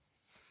cleaner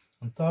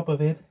on top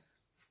of it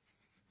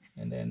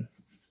and then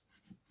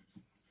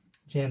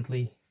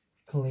gently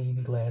clean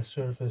the glass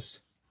surface.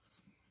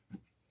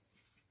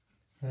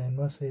 And I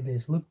must say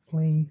this looked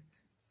clean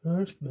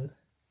first, but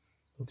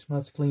looks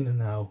much cleaner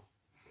now.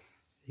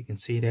 You can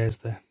see there's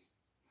the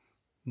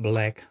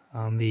black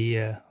on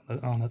the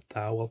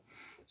towel.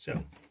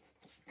 So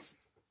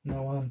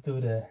now on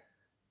to the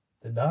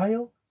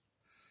dial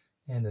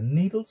and the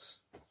needles,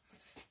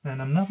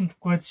 and I'm not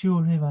quite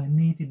sure if I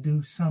need to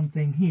do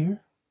something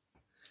here.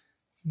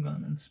 I'm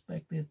gonna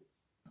inspect it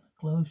on a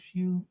close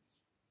view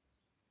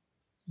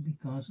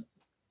because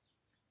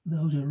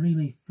those are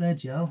really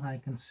fragile. I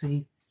can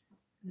see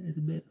there's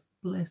a bit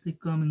of plastic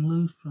coming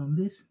loose from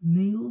this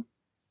needle.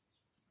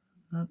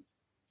 Not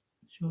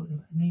sure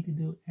if I need to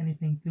do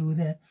anything to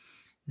that.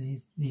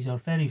 These are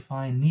very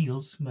fine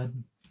needles, but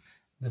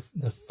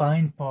the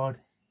fine part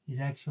is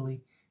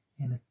actually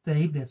in a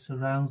tape that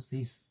surrounds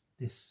this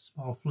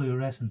small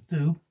fluorescent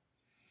tube.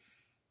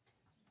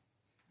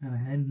 And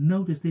I had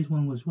noticed this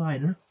one was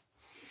wider.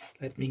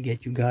 Let me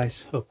get you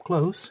guys up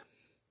close.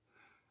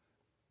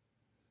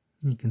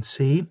 You can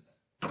see,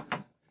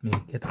 let me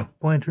get a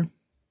pointer.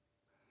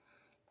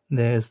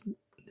 There's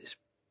this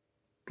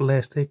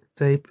plastic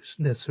tape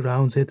that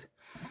surrounds it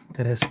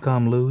that has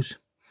come loose.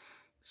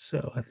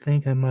 So I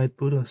think I might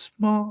put a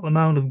small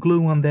amount of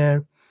glue on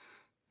there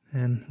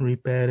and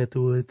repair it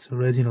to its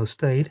original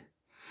state.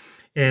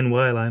 And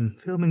while I'm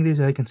filming this,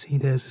 I can see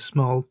there's a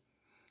small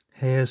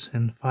hairs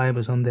and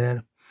fibers on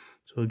there.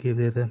 So I'll give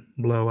it a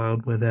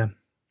blowout with a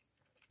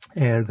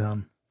air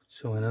gun.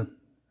 So in an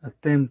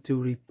attempt to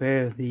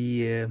repair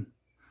the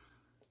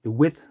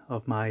width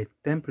of my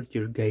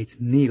temperature gauge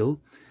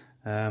needle,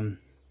 I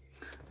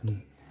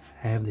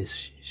have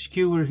this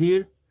skewer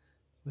here,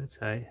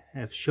 which I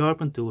have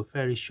sharpened to a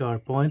very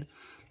sharp point,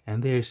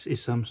 and there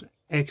is some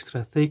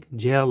extra thick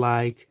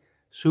gel-like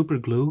super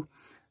glue,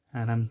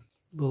 and I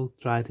will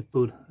try to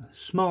put a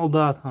small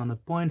dot on the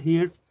point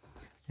here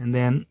and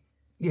then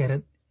get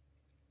it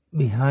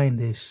behind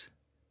this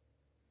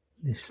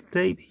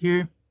tape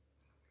here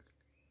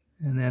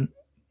and then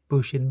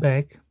push it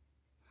back,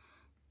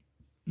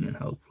 and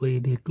hopefully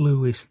the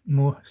glue is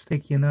more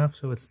sticky enough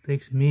so it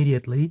sticks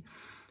immediately.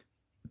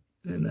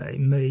 And I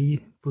may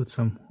put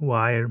some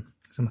wire,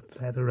 some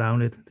thread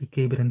around it to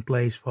keep it in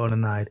place for the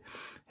night.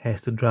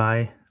 Has to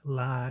dry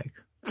like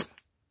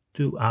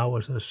 2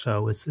 hours or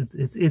so.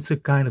 It's a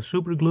kind of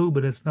super glue,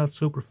 but it's not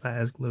super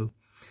fast glue.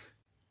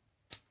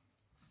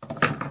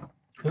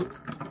 Oh,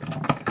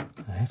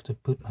 I have to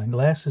put my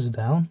glasses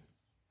down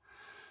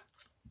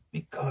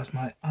because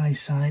my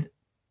eyesight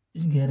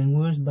is getting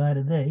worse by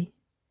the day.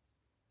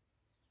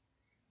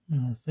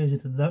 I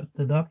visited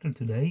the doctor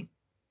today,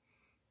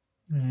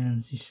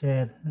 and she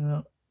said,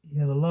 well, you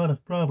have a lot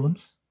of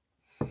problems,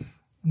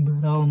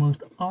 but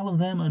almost all of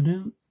them are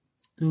due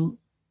to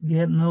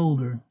getting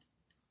older.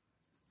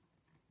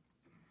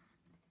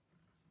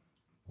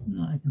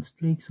 Now I can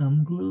streak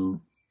some glue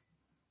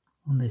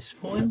on this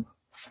foil.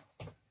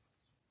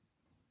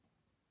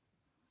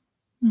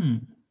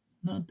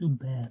 Not too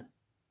bad.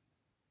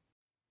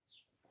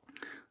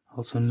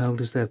 Also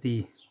notice that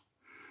the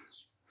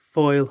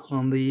foil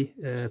on the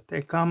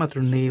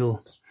tachometer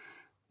needle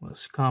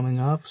was coming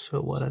off,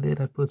 so what I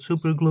did, I put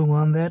super glue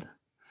on that,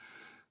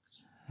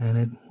 and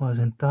it was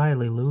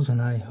entirely loose,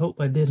 and I hope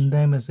I didn't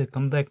damage the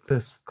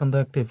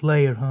conductive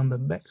layer on the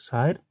back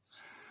side.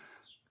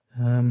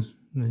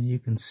 You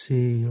can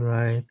see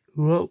right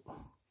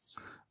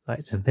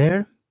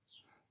there,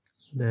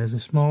 there's a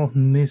small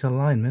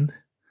misalignment.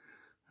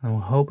 I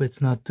hope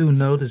it's not too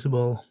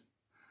noticeable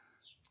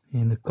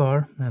in the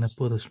car, and I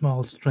put a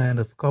small strand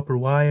of copper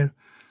wire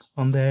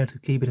on there to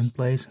keep it in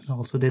place, and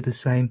also did the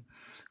same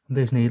on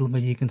this needle,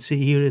 but you can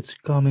see here it's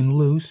coming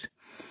loose.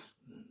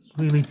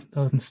 really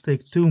doesn't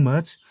stick too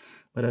much,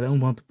 but I don't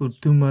want to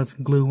put too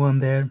much glue on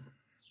there.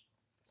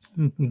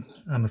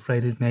 I'm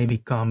afraid it may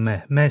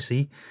become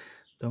messy.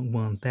 Don't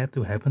want that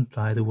to happen.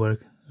 Try to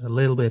work a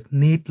little bit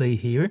neatly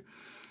here.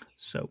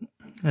 So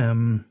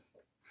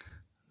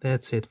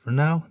that's it for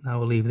now. Now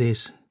we'll leave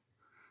this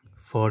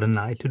for the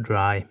night to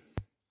dry.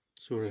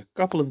 So we're a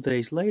couple of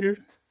days later,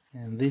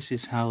 and this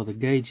is how the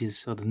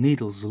gauges or the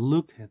needles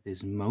look at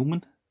this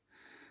moment.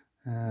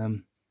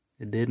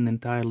 It didn't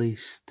entirely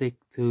stick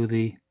to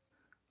the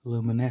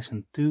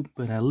luminescent tube,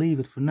 but I'll leave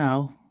it for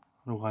now,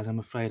 otherwise I'm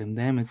afraid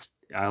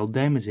I'll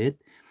damage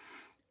it.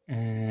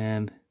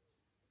 And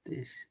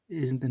this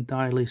isn't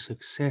entirely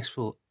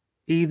successful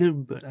either,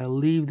 but I'll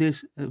leave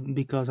this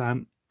because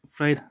I'm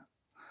afraid,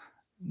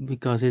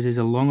 because this is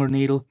a longer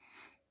needle,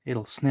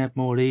 it'll snap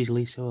more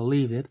easily, so I'll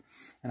leave it.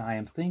 And I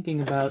am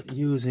thinking about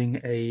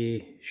using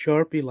a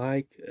Sharpie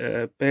like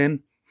pen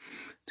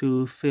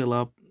to fill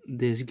up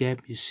this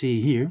gap you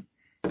see here.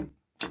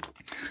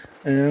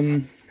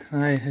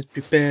 I had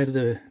prepared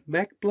the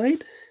back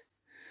plate,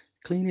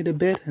 clean it a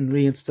bit and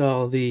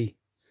reinstall the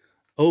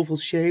oval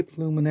shaped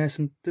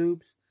luminescent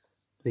tubes.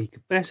 The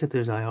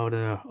capacitors I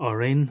ordered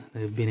are in.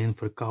 They've been in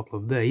for a couple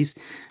of days,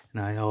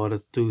 and I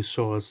ordered two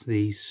sorts,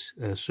 these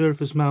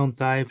surface mount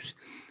types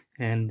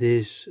and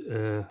this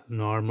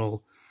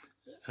normal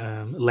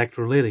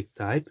electrolytic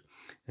type.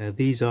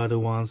 These are the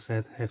ones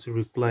that have to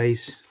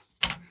replace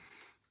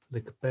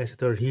the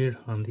capacitor here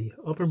on the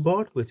upper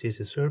board, which is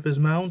a surface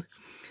mount,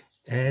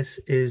 as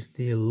is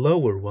the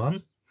lower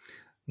one,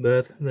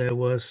 but there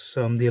was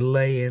some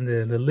delay in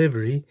the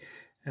delivery,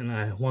 and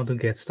I want to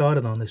get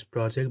started on this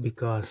project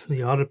because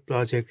the other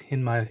project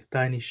in my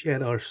tiny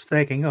shed are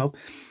stacking up,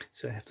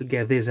 so I have to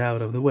get this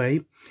out of the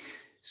way.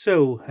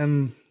 So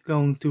I'm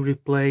going to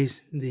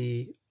replace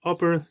the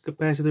upper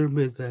capacitor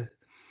with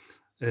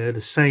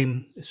the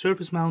same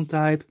surface mount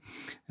type,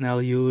 and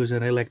I'll use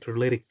an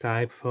electrolytic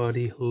type for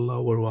the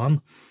lower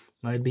one.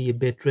 Might be a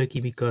bit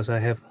tricky because I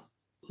have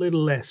a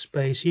little less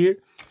space here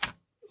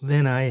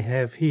than I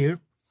have here.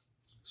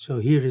 So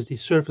here is the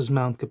surface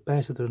mount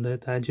capacitor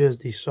that I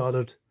just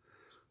desoldered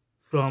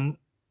from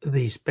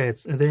these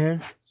pads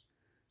there,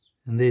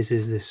 and this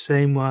is the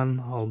same one,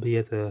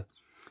 albeit a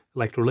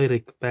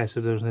electrolytic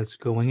capacitor that's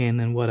going in.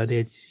 And what I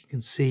did, you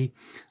can see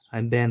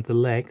I bent the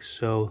legs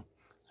so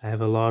I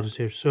have a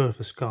larger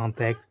surface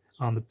contact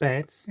on the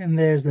pads, and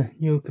there's the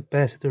new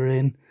capacitor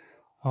in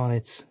on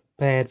its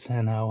pads.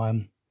 And now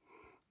I'm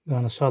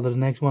gonna solder the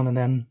next one and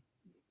then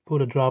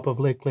put a drop of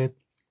liquid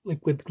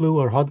glue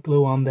or hot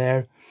glue on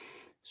there,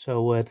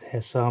 so it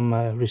has some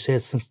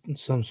resistance,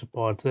 some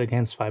support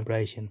against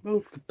vibration.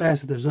 Both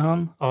capacitors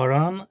are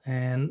on,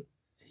 and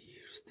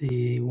here's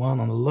the one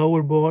on the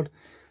lower board.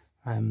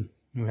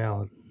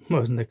 Well, it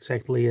wasn't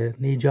exactly a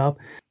neat job.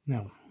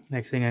 No,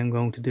 next thing I'm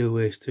going to do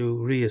is to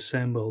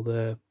reassemble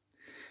the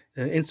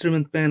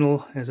instrument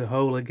panel as a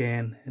whole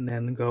again, and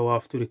then go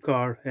off to the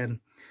car and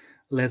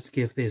let's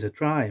give this a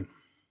try.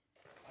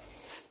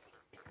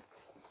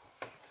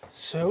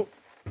 So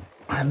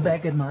I'm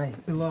back at my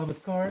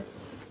beloved car,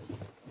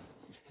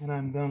 and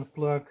I'm gonna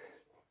plug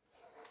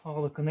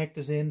all the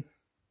connectors in,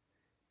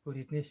 put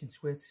the ignition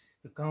switch,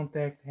 the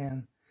contact,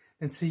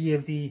 and see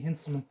if the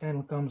instrument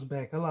panel comes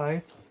back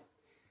alive.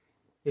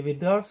 If it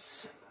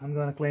does, I'm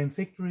gonna claim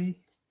victory.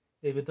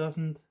 If it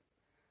doesn't,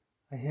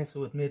 I have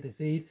to admit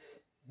defeat,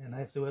 and I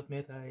have to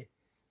admit I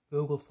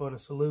googled for the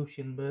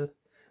solution, but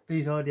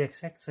these are the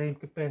exact same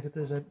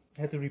capacitors I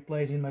had to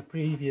replace in my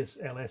previous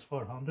LS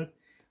 400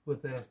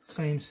 with the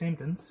same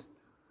symptoms.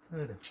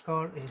 The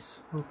car is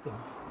hooked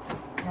on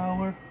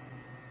power.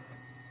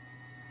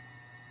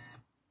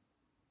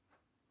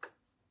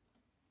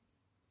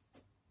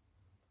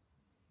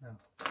 Now,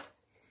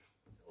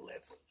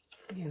 let's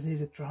give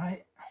this a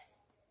try.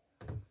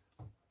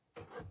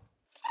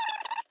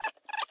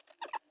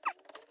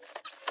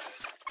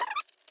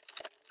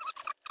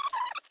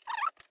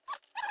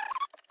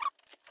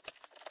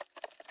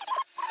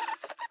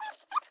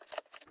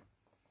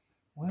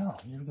 Well,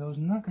 here goes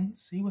nothing.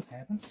 See what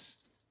happens.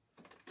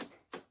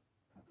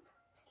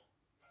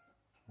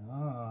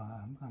 Oh,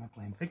 I'm gonna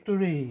claim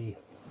victory.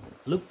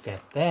 Look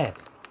at that.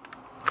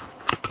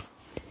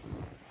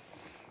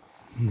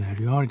 There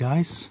you are,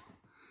 guys.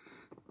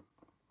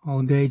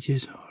 All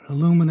gauges are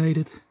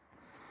illuminated.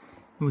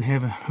 We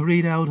have a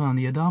readout on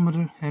the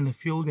odometer, and the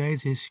fuel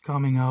gauge is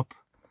coming up.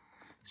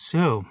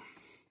 So,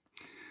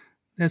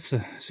 that's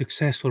a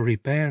successful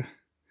repair.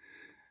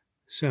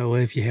 So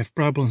if you have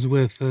problems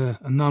with a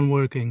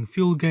non-working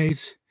fuel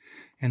gauge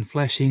and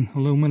flashing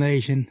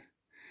illumination,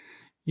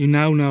 you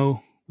now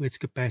know which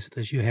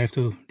capacitors you have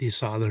to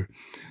desolder.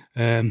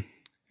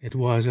 It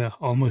was an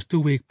almost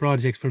 2-week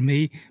project for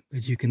me,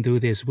 but you can do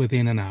this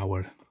within an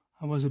hour.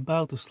 I was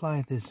about to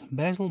slide this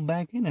bezel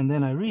back in, and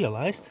then I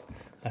realized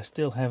I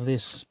still have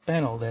this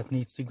panel that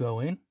needs to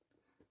go in.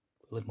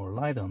 A little more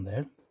light on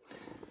there.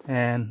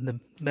 And the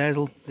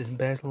bezel, this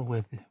bezel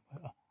with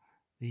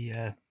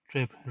the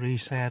trip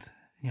reset,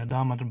 the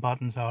odometer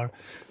buttons are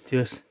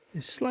just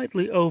is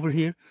slightly over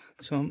here,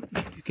 so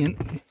you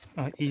can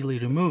easily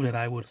remove it,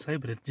 I would say,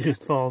 but it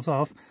just falls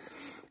off.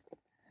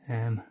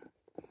 And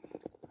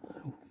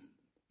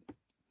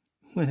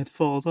when it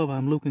falls off,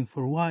 I'm looking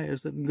for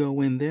wires that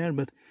go in there,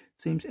 but it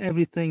seems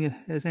everything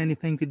that has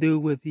anything to do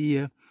with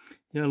the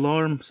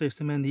alarm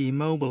system and the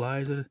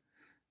immobilizer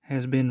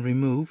has been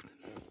removed.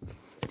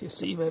 Just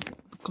see if I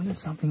clean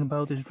something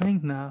about this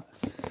ring now.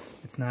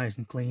 It's nice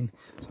and clean.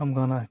 So I'm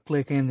gonna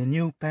click in the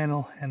new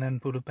panel and then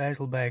put a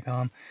bezel back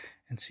on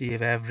and see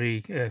if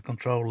every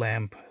control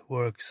lamp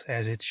works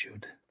as it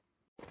should.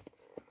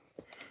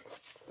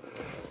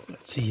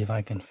 Let's see if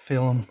I can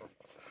film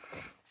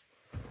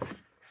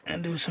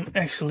and do some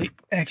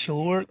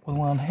actual work with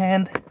one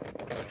hand.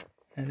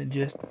 And it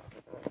just...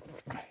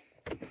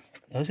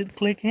 does it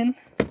click in?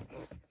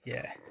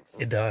 Yeah,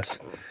 it does.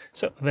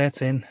 So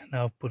that's in.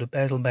 Now put a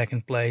bezel back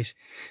in place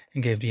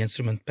and give the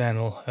instrument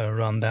panel a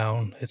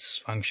rundown its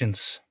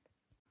functions.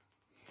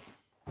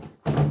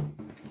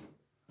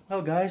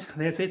 Well guys,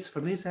 that's it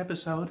for this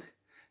episode.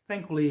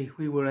 Thankfully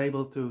we were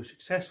able to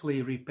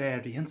successfully repair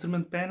the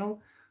instrument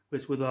panel,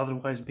 which would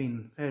otherwise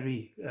been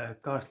very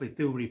costly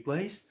to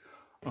replace.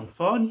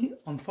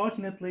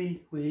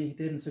 Unfortunately we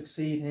didn't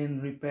succeed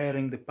in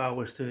repairing the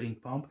power steering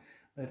pump,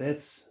 but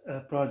that's a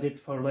project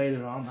for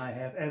later on. I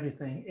have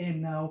everything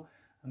in now.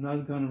 I'm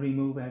not going to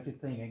remove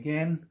everything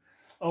again.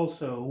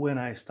 Also, when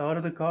I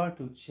started the car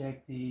to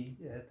check the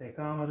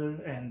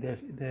tachometer and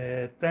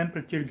the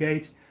temperature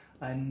gauge,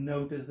 I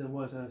noticed there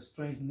was a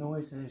strange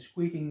noise, a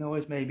squeaking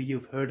noise. Maybe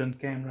you've heard on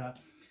camera.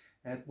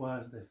 That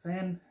was the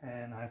fan,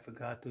 and I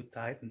forgot to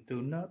tighten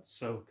 2 nuts,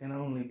 so can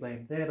only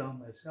blame that on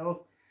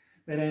myself.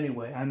 But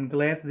anyway, I'm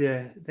glad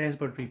the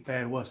dashboard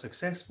repair was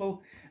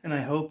successful, and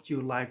I hope you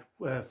liked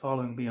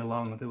following me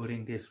along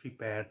during this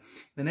repair.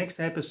 The next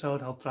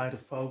episode I'll try to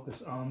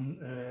focus on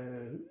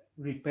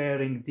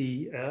repairing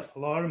the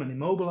alarm and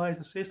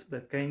immobilizer system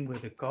that came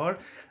with the car.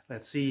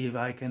 Let's see if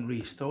I can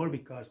restore,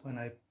 because when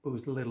I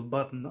push the little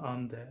button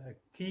on the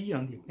key,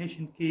 on the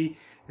ignition key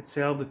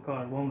itself, the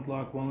car won't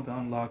lock, won't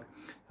unlock.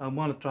 I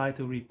want to try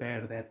to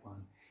repair that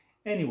one.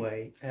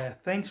 Anyway,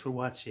 thanks for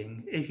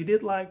watching. If you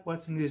did like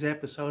watching this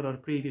episode or the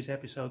previous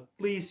episode,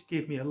 please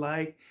give me a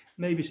like,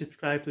 maybe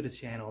subscribe to the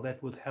channel.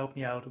 That would help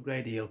me out a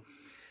great deal.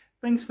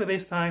 Thanks for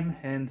this time,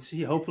 and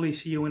hopefully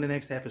see you in the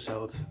next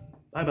episode.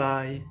 Bye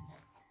bye.